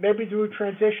 maybe through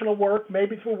transitional work,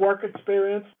 maybe through work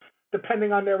experience,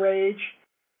 depending on their age.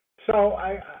 So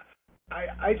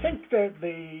I think that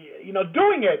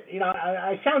doing it,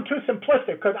 I sound too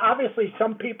simplistic because obviously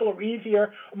some people are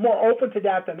easier, more open to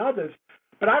that than others.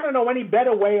 But I don't know any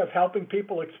better way of helping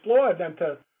people explore than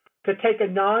to take a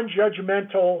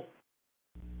non-judgmental,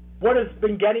 what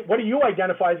do you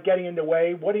identify as getting in the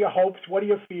way? What are your hopes? What are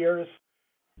your fears?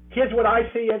 Here's what I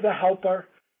see as a helper.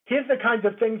 Here's the kinds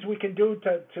of things we can do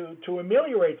to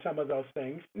ameliorate some of those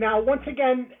things. Now, once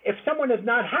again, if someone has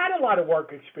not had a lot of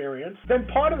work experience, then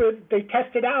part of it, they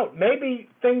test it out. Maybe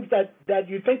things that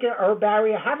you think are a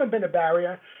barrier haven't been a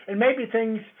barrier, and maybe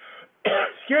things,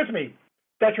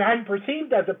 that you hadn't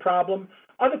perceived as a problem,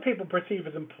 other people perceive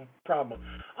as a problem.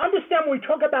 Understand when we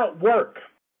talk about work,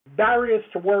 barriers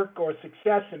to work or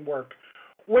success in work,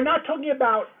 we're not talking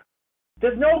about,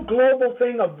 there's no global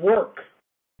thing of work.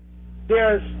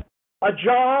 There's a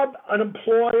job, an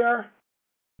employer,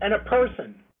 and a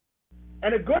person.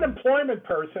 And a good employment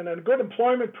person and a good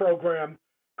employment program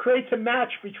creates a match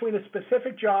between a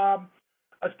specific job,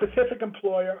 a specific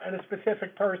employer, and a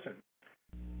specific person.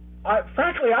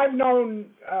 Frankly, I've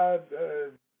known,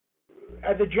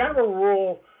 as a general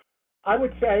rule, I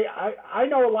would say I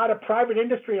know a lot of private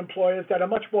industry employers that are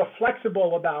much more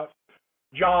flexible about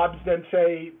jobs than,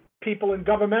 say, people in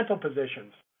governmental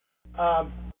positions.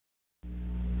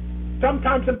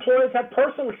 Sometimes employers have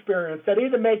personal experience that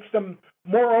either makes them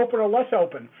more open or less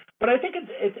open. But I think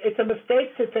it's a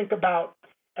mistake to think about,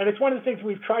 and it's one of the things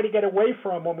we've tried to get away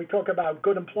from when we talk about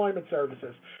good employment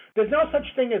services. There's no such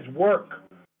thing as work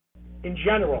in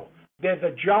general. There's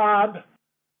a job,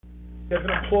 there's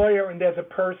an employer, and there's a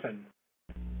person.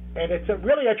 And it's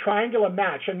really a triangular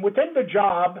match. And within the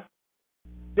job,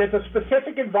 there's a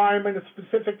specific environment and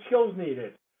specific skills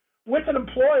needed. With an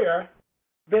employer,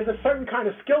 there's a certain kind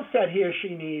of skill set he or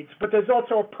she needs, but there's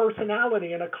also a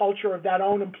personality and a culture of that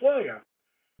own employer.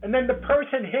 And then the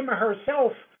person, him or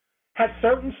herself, has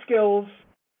certain skills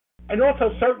and also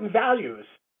certain values.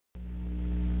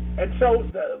 And so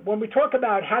when we talk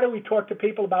about how do we talk to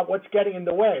people about what's getting in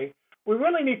the way, we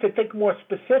really need to think more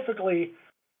specifically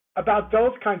about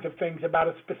those kinds of things, about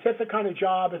a specific kind of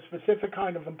job, a specific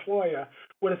kind of employer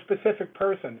with a specific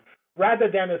person, rather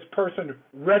than is person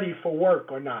ready for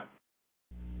work or not.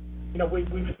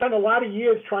 We've spent a lot of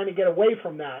years trying to get away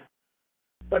from that,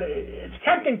 but it's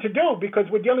tempting to do because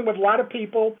we're dealing with a lot of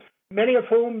people, many of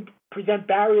whom present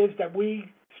barriers that we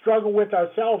struggle with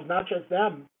ourselves, not just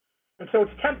them. And so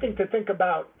it's tempting to think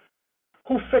about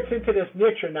who fits into this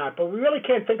niche or not, but we really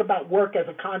can't think about work as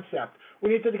a concept. We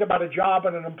need to think about a job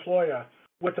and an employer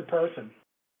with the person.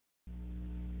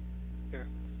 Sure.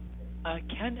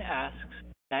 Ken asks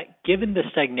that given the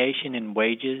stagnation in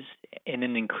wages in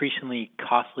an increasingly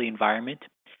costly environment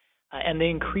and the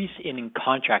increase in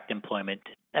contract employment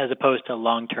as opposed to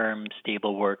long-term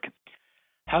stable work,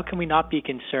 how can we not be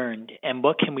concerned, and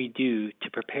what can we do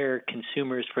to prepare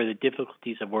consumers for the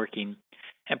difficulties of working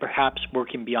and perhaps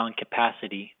working beyond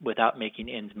capacity without making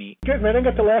ends meet? Excuse me, I didn't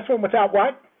get the last one. Without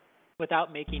what?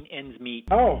 Without making ends meet.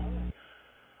 Oh.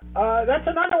 That's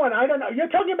another one. I don't know. You're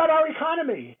talking about our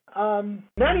economy.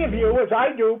 Many of you, as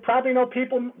I do, probably know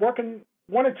people working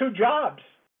one or two jobs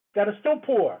that are still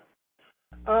poor.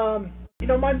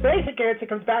 My basic answer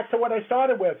comes back to what I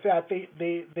started with, that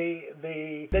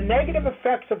the negative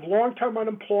effects of long-term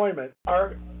unemployment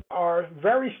are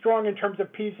very strong in terms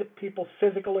of people's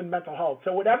physical and mental health.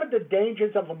 So whatever the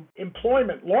dangers of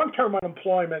employment, long-term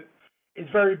unemployment is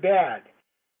very bad.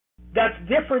 That's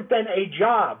different than a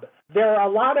job. There are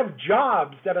a lot of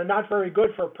jobs that are not very good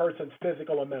for a person's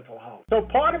physical and mental health. So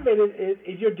part of it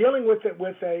is you're dealing with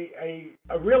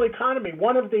a real economy.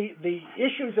 One of the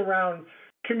issues around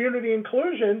community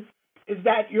inclusion is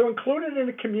that you're included in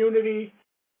a community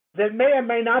that may or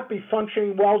may not be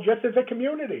functioning well just as a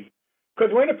community.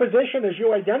 Because we're in a position, as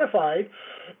you identified,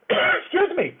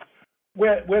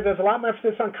 where there's a lot more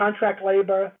emphasis on contract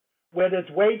labor, where there's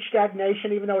wage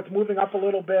stagnation, even though it's moving up a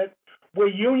little bit, where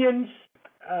unions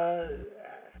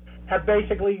have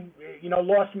basically,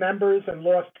 lost members and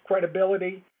lost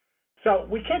credibility. So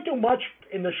we can't do much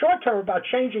in the short term about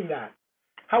changing that.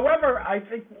 However, I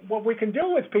think what we can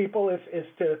do with people is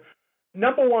to,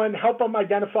 number one, help them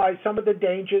identify some of the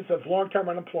dangers of long-term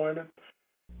unemployment.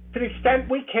 To the extent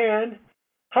we can,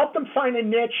 help them find a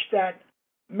niche that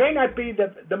may not be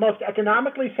the most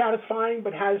economically satisfying,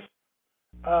 but has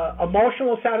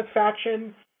emotional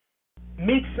satisfaction,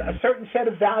 meets a certain set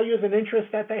of values and interests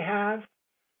that they have.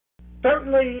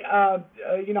 Certainly,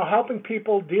 helping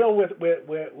people deal with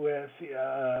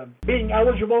being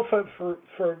eligible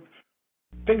for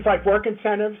things like work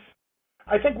incentives.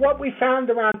 I think what we found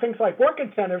around things like work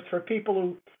incentives for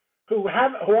people who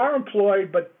are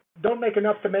employed but don't make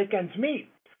enough to make ends meet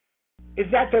is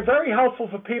that they're very helpful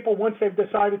for people once they've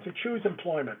decided to choose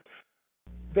employment.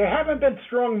 There haven't been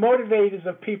strong motivators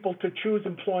of people to choose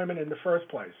employment in the first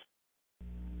place.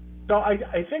 So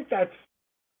I think that's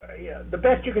the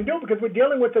best you can do, because we're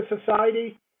dealing with a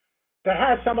society that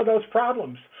has some of those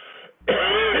problems,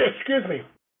 excuse me,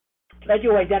 that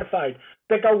you identified,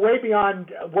 that go way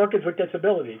beyond workers with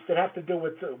disabilities, that have to do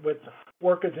with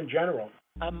workers in general.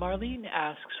 Marlene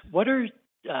asks, what are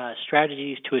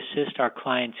strategies to assist our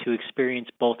clients who experience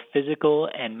both physical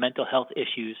and mental health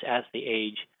issues as they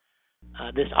age?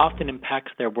 This often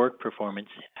impacts their work performance.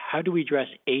 How do we address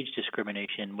age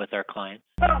discrimination with our clients?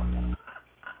 Well,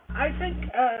 I think,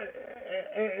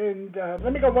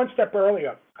 let me go one step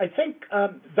earlier. I think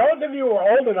those of you who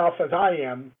are old enough, as I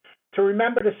am, to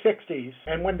remember the 60s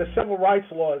and when the civil rights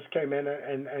laws came in,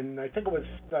 and I think it was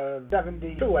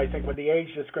 72, I think, when the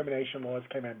age discrimination laws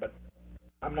came in, but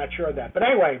I'm not sure of that. But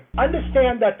anyway,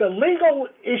 understand that the legal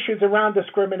issues around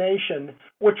discrimination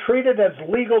were treated as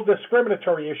legal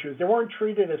discriminatory issues. They weren't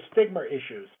treated as stigma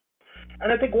issues.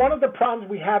 And I think one of the problems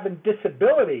we have in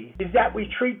disability is that we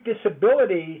treat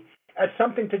disability as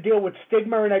something to deal with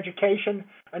stigma in education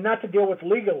and not to deal with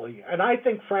legally. And I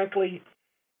think, frankly,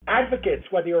 advocates,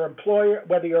 whether you're employer,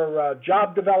 whether you're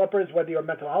job developers, whether you're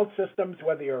mental health systems,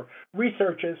 whether you're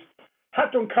researchers,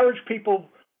 have to encourage people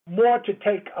more to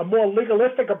take a more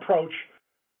legalistic approach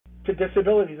to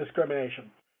disability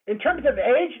discrimination. In terms of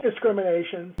age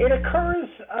discrimination, it occurs,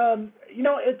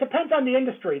 it depends on the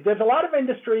industry. There's a lot of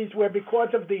industries where, because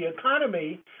of the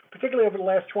economy, particularly over the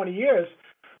last 20 years,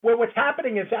 where what's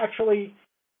happening is actually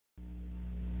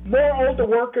more older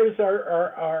workers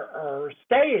are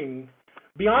staying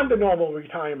beyond the normal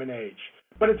retirement age.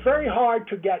 But it's very hard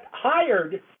to get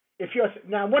hired if you're,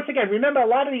 now once again, remember, a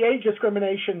lot of the age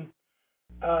discrimination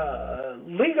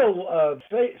legal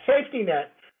safety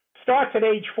net starts at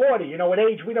age 40, at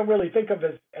age we don't really think of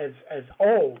as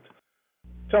old.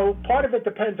 So part of it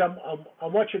depends on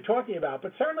what you're talking about.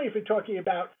 But certainly if you're talking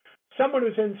about someone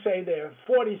who's in, say, their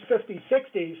 40s, 50s,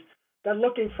 60s, they're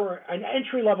looking for an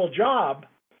entry-level job,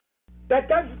 that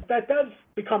does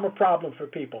become a problem for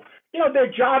people.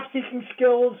 Their job-seeking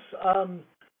skills,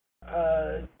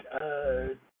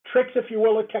 tricks, if you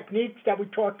will, or techniques that we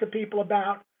talk to people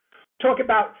about, talk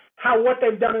about how what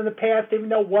they've done in the past, even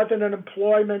though it wasn't an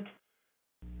employment,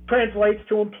 translates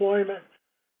to employment,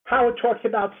 how it talks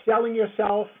about selling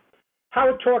yourself, how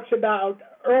it talks about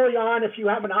early on, if you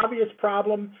have an obvious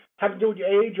problem having to do with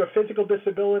your age or physical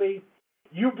disability,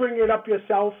 you bring it up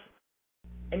yourself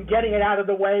and getting it out of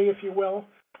the way, if you will.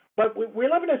 But we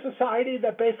live in a society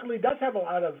that basically does have a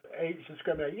lot of age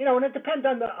discrimination, and it depends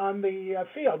on the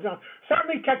field.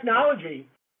 Certainly technology,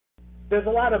 there's a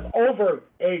lot of over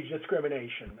age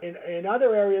discrimination. In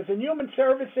other areas, in human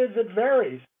services, it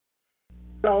varies.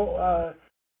 So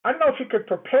I don't know if you could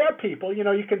prepare people. You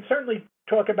can certainly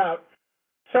talk about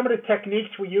some of the techniques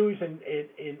we use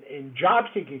in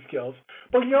job-seeking skills,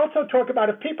 but you also talk about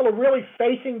if people are really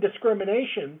facing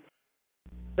discrimination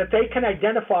that they can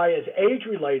identify as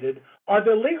age-related, are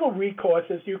there legal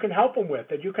recourses you can help them with,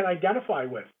 that you can identify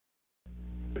with?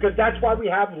 Because that's why we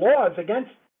have laws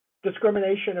against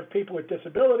discrimination of people with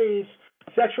disabilities,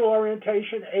 sexual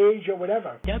orientation, age, or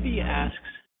whatever. Debbie asks,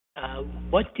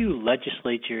 what do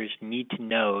legislatures need to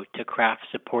know to craft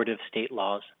supportive state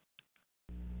laws?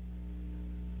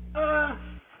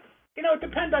 It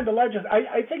depends on the legislature.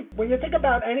 I think when you think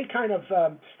about any kind of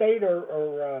state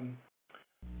or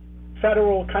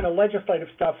federal kind of legislative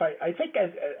stuff, I think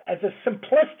as a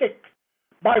simplistic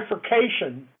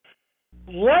bifurcation,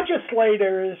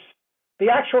 legislators, the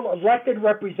actual elected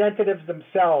representatives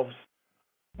themselves,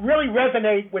 really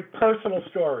resonate with personal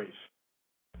stories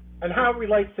and how it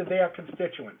relates to their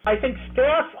constituents. I think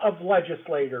staff of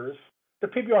legislators, the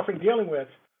people you're often dealing with,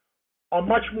 are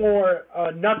much more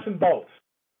nuts and bolts.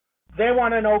 They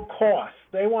want to know costs.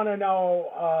 They want to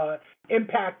know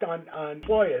impact on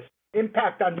employers,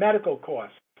 impact on medical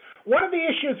costs. One of the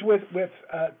issues with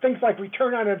things like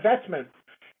return on investment,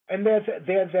 and there's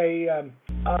the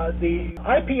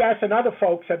IPS and other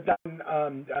folks have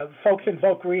done, folks in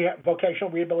vocational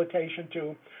rehabilitation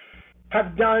too,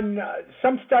 have done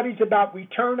some studies about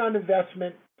return on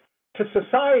investment to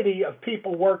society of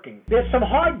people working. There's some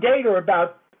hard data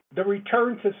about the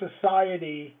return to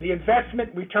society, the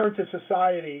investment return to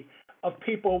society of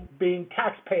people being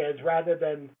taxpayers rather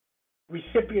than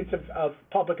recipients of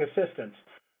public assistance.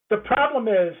 The problem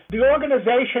is the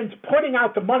organizations putting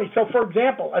out the money. So, for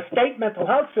example, a state mental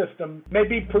health system may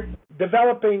be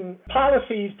developing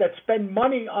policies that spend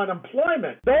money on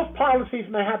employment. Those policies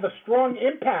may have a strong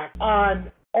impact on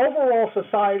overall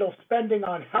societal spending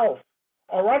on health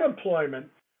or unemployment,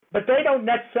 but they don't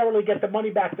necessarily get the money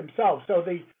back themselves. So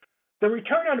the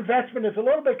return on investment is a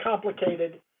little bit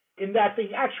complicated in that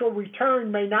the actual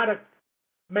return may not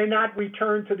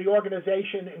return to the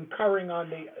organization incurring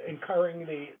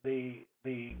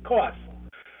the cost.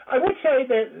 I would say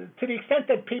that to the extent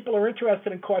that people are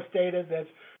interested in cost data,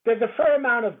 there's a fair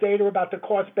amount of data about the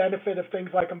cost benefit of things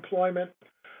like employment.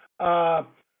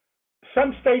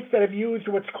 Some states that have used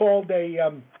what's called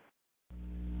a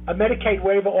Medicaid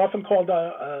waiver, often called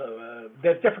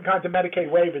there's different kinds of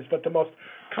Medicaid waivers, but the most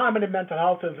common in mental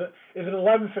health is an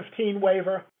 1115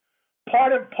 waiver.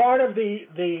 Part of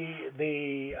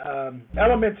the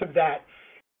elements of that,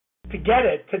 to get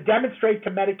it, to demonstrate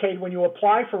to Medicaid when you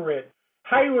apply for it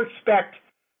how you expect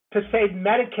to save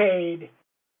Medicaid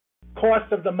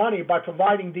cost of the money by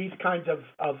providing these kinds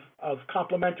of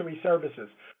complementary services.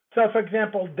 So, for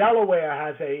example, Delaware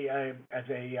has a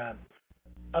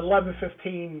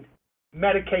 1115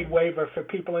 Medicaid waiver for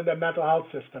people in their mental health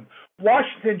system.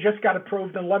 Washington just got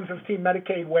approved an 1115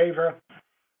 Medicaid waiver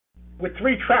with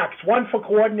 3 tracks, one for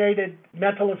coordinated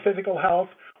mental and physical health,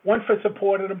 one for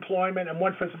supported employment, and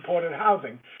one for supported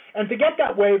housing. And to get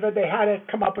that waiver, they had to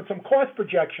come up with some cost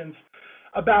projections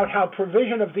about how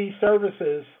provision of these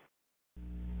services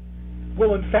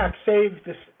will in fact save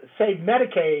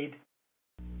Medicaid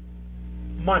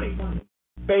money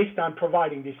based on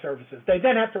providing these services. They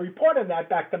then have to report on that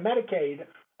back to Medicaid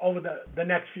over the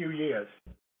next few years.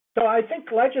 So I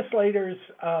think legislators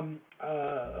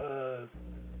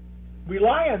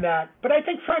rely on that, but I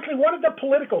think frankly one of the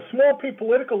small p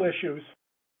political issues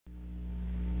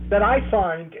that I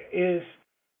find is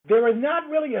there is not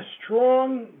really a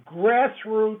strong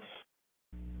grassroots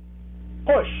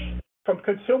push from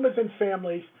consumers and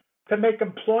families to make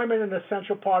employment an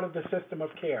essential part of the system of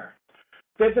care.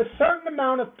 There's a certain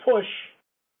amount of push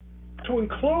to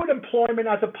include employment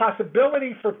as a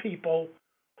possibility for people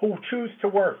who choose to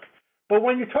work. But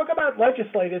when you talk about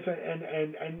legislators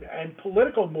and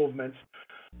political movements,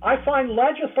 I find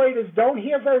legislators don't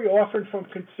hear very often from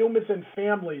consumers and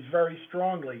families very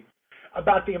strongly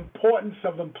about the importance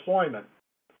of employment.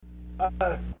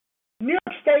 New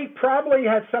York State probably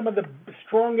has some of the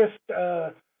strongest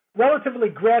relatively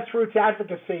grassroots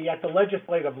advocacy at the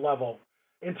legislative level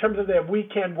in terms of their We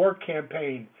Can Work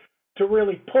campaign to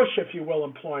really push, if you will,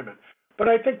 employment. But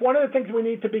I think one of the things we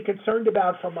need to be concerned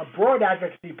about from a broad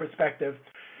advocacy perspective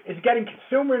is getting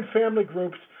consumer and family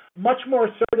groups much more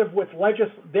assertive with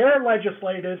their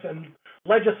legislators and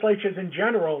legislatures in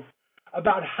general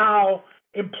about how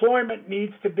employment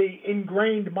needs to be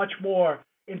ingrained much more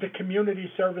into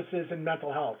community services and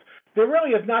mental health. There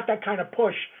really is not that kind of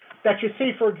push that you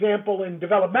see, for example, in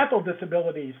developmental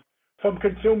disabilities from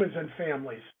consumers and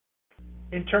families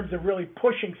in terms of really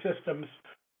pushing systems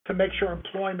to make sure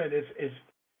employment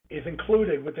is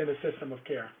included within a system of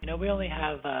care. We only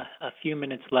have a few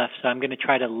minutes left, so I'm going to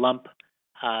try to lump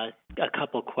a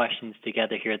couple questions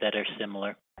together here that are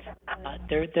similar.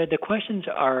 The questions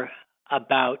are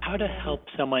about how to help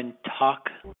someone talk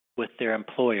with their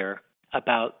employer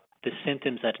about the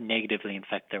symptoms that negatively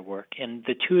affect their work. And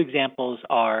the 2 examples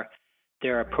are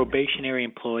they're a probationary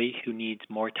employee who needs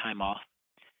more time off,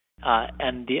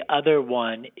 and the other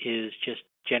one is just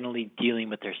generally dealing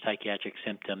with their psychiatric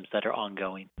symptoms that are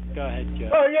ongoing. Go ahead, Joe.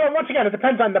 Well, once again, it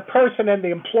depends on the person and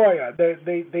the employer.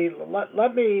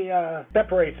 Let me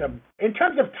separate them. In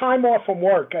terms of time off from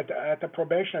work at the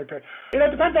probationary period,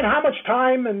 it depends on how much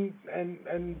time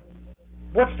and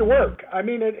what's the work. I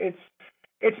mean,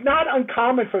 it's not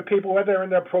uncommon for people, whether they're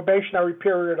in their probationary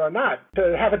period or not,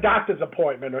 to have a doctor's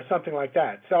appointment or something like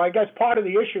that. So I guess part of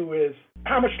the issue is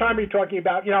how much time are you talking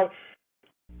about?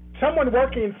 Someone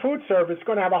working in food service is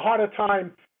going to have a harder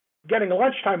time getting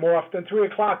lunchtime off than 3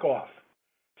 o'clock off.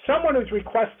 Someone who's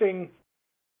requesting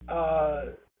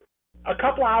a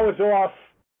couple hours off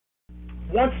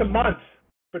once a month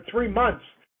for 3 months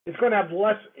is going to have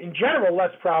less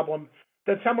problem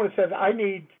than someone who says, I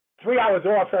need 3 hours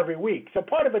off every week. So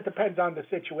part of it depends on the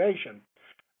situation.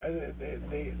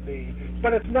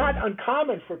 But it's not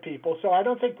uncommon for people, so I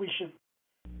don't think we should,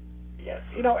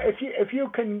 if you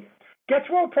can get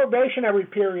through a probationary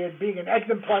period being an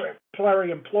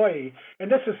exemplary employee, and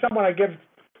this is someone I give,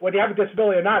 whether you have a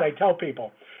disability or not, I tell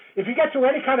people, if you get through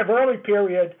any kind of early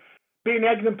period being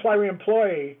an exemplary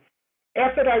employee,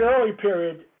 after that early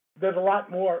period, there's a lot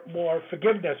more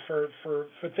forgiveness for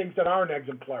things that aren't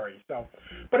exemplary. So,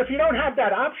 but if you don't have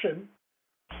that option,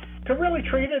 to really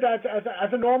treat it as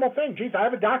a normal thing. Geez, I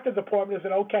have a doctor's appointment. Is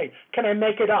it okay? Can I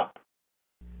make it up?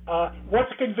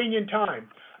 What's a convenient time?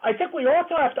 I think we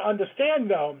also have to understand,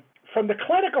 though, from the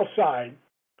clinical side,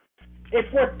 if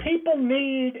what people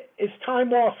need is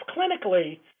time off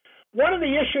clinically, one of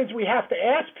the issues we have to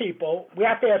ask people, we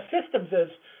have to ask systems is,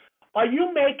 are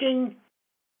you making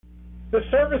the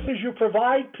services you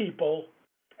provide people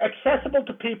accessible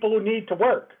to people who need to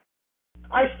work?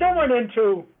 I still run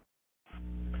into,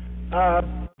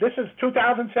 this is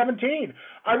 2017,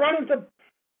 I run into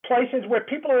places where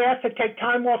people are asked to take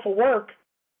time off of work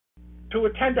to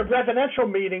attend a residential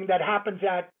meeting that happens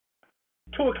at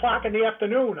 2 o'clock in the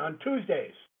afternoon on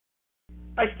Tuesdays.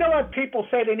 I still have people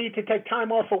say they need to take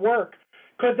time off of work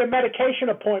because their medication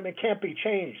appointment can't be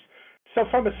changed. So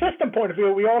from a system point of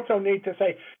view, we also need to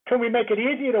say, can we make it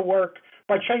easier to work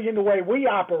by changing the way we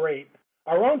operate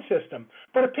our own system?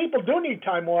 But if people do need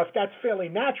time off, that's fairly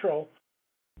natural,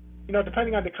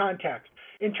 depending on the context.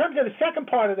 In terms of the second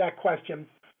part of that question,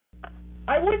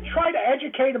 I would try to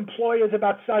educate employers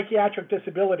about psychiatric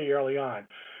disability early on.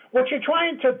 What you're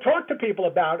trying to talk to people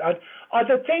about are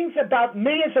the things about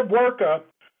me as a worker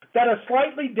that are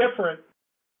slightly different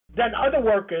than other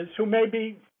workers who may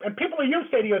be, and people are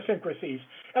used to idiosyncrasies.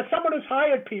 As someone who's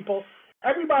hired people,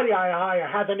 everybody I hire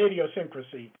has an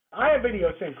idiosyncrasy. I have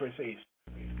idiosyncrasies.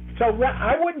 So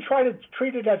I wouldn't try to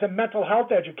treat it as a mental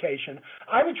health education.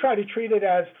 I would try to treat it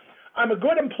as, I'm a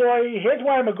good employee, here's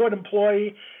why I'm a good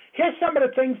employee, here's some of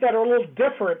the things that are a little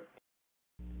different.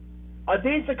 Are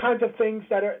these the kinds of things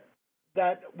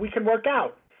that we can work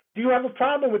out? Do you have a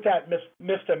problem with that,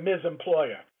 Mr. Ms.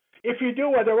 Employer? If you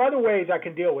do, are there other ways I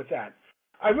can deal with that?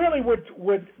 I really would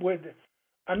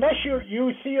unless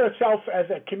you see yourself as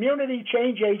a community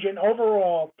change agent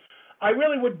overall, I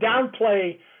really would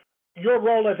downplay your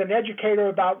role as an educator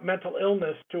about mental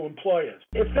illness to employers.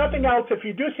 If nothing else, if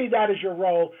you do see that as your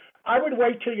role, I would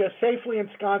wait till you're safely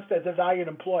ensconced as a valued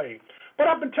employee. But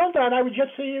up until then, I would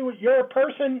just see you're a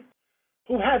person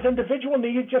who has individual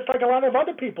needs just like a lot of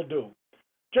other people do,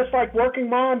 just like working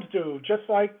moms do, just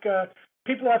like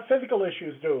people who have physical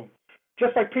issues do,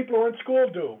 just like people who are in school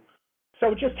do.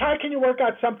 So just how can you work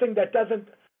out something that doesn't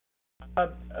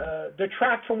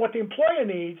detract from what the employer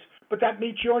needs, but that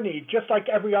meets your needs, just like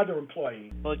every other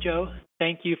employee? Well, Joe,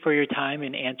 thank you for your time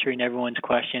in answering everyone's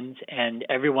questions, and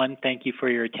everyone, thank you for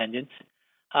your attendance.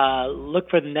 Look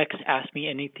for the next Ask Me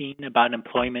Anything About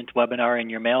Employment webinar in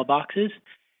your mailboxes.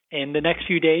 In the next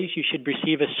few days, you should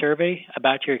receive a survey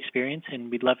about your experience,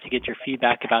 and we'd love to get your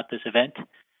feedback about this event.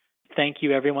 Thank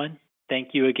you, everyone. Thank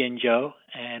you again, Joe,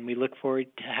 and we look forward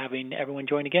to having everyone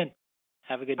join again.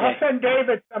 Have a good day. I'll send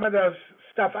David some of those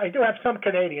stuff. I do have some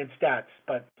Canadian stats,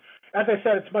 but as I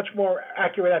said, it's much more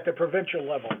accurate at the provincial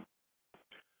level.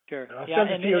 Sure. I'll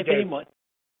send it to you, David.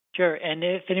 Sure, and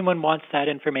if anyone wants that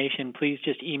information, please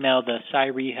just email the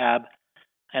PsyRehab,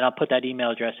 and I'll put that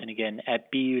email address in again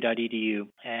at bu.edu,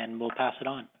 and we'll pass it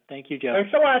on. Thank you, Joe.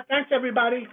 Thanks a lot. Thanks, everybody.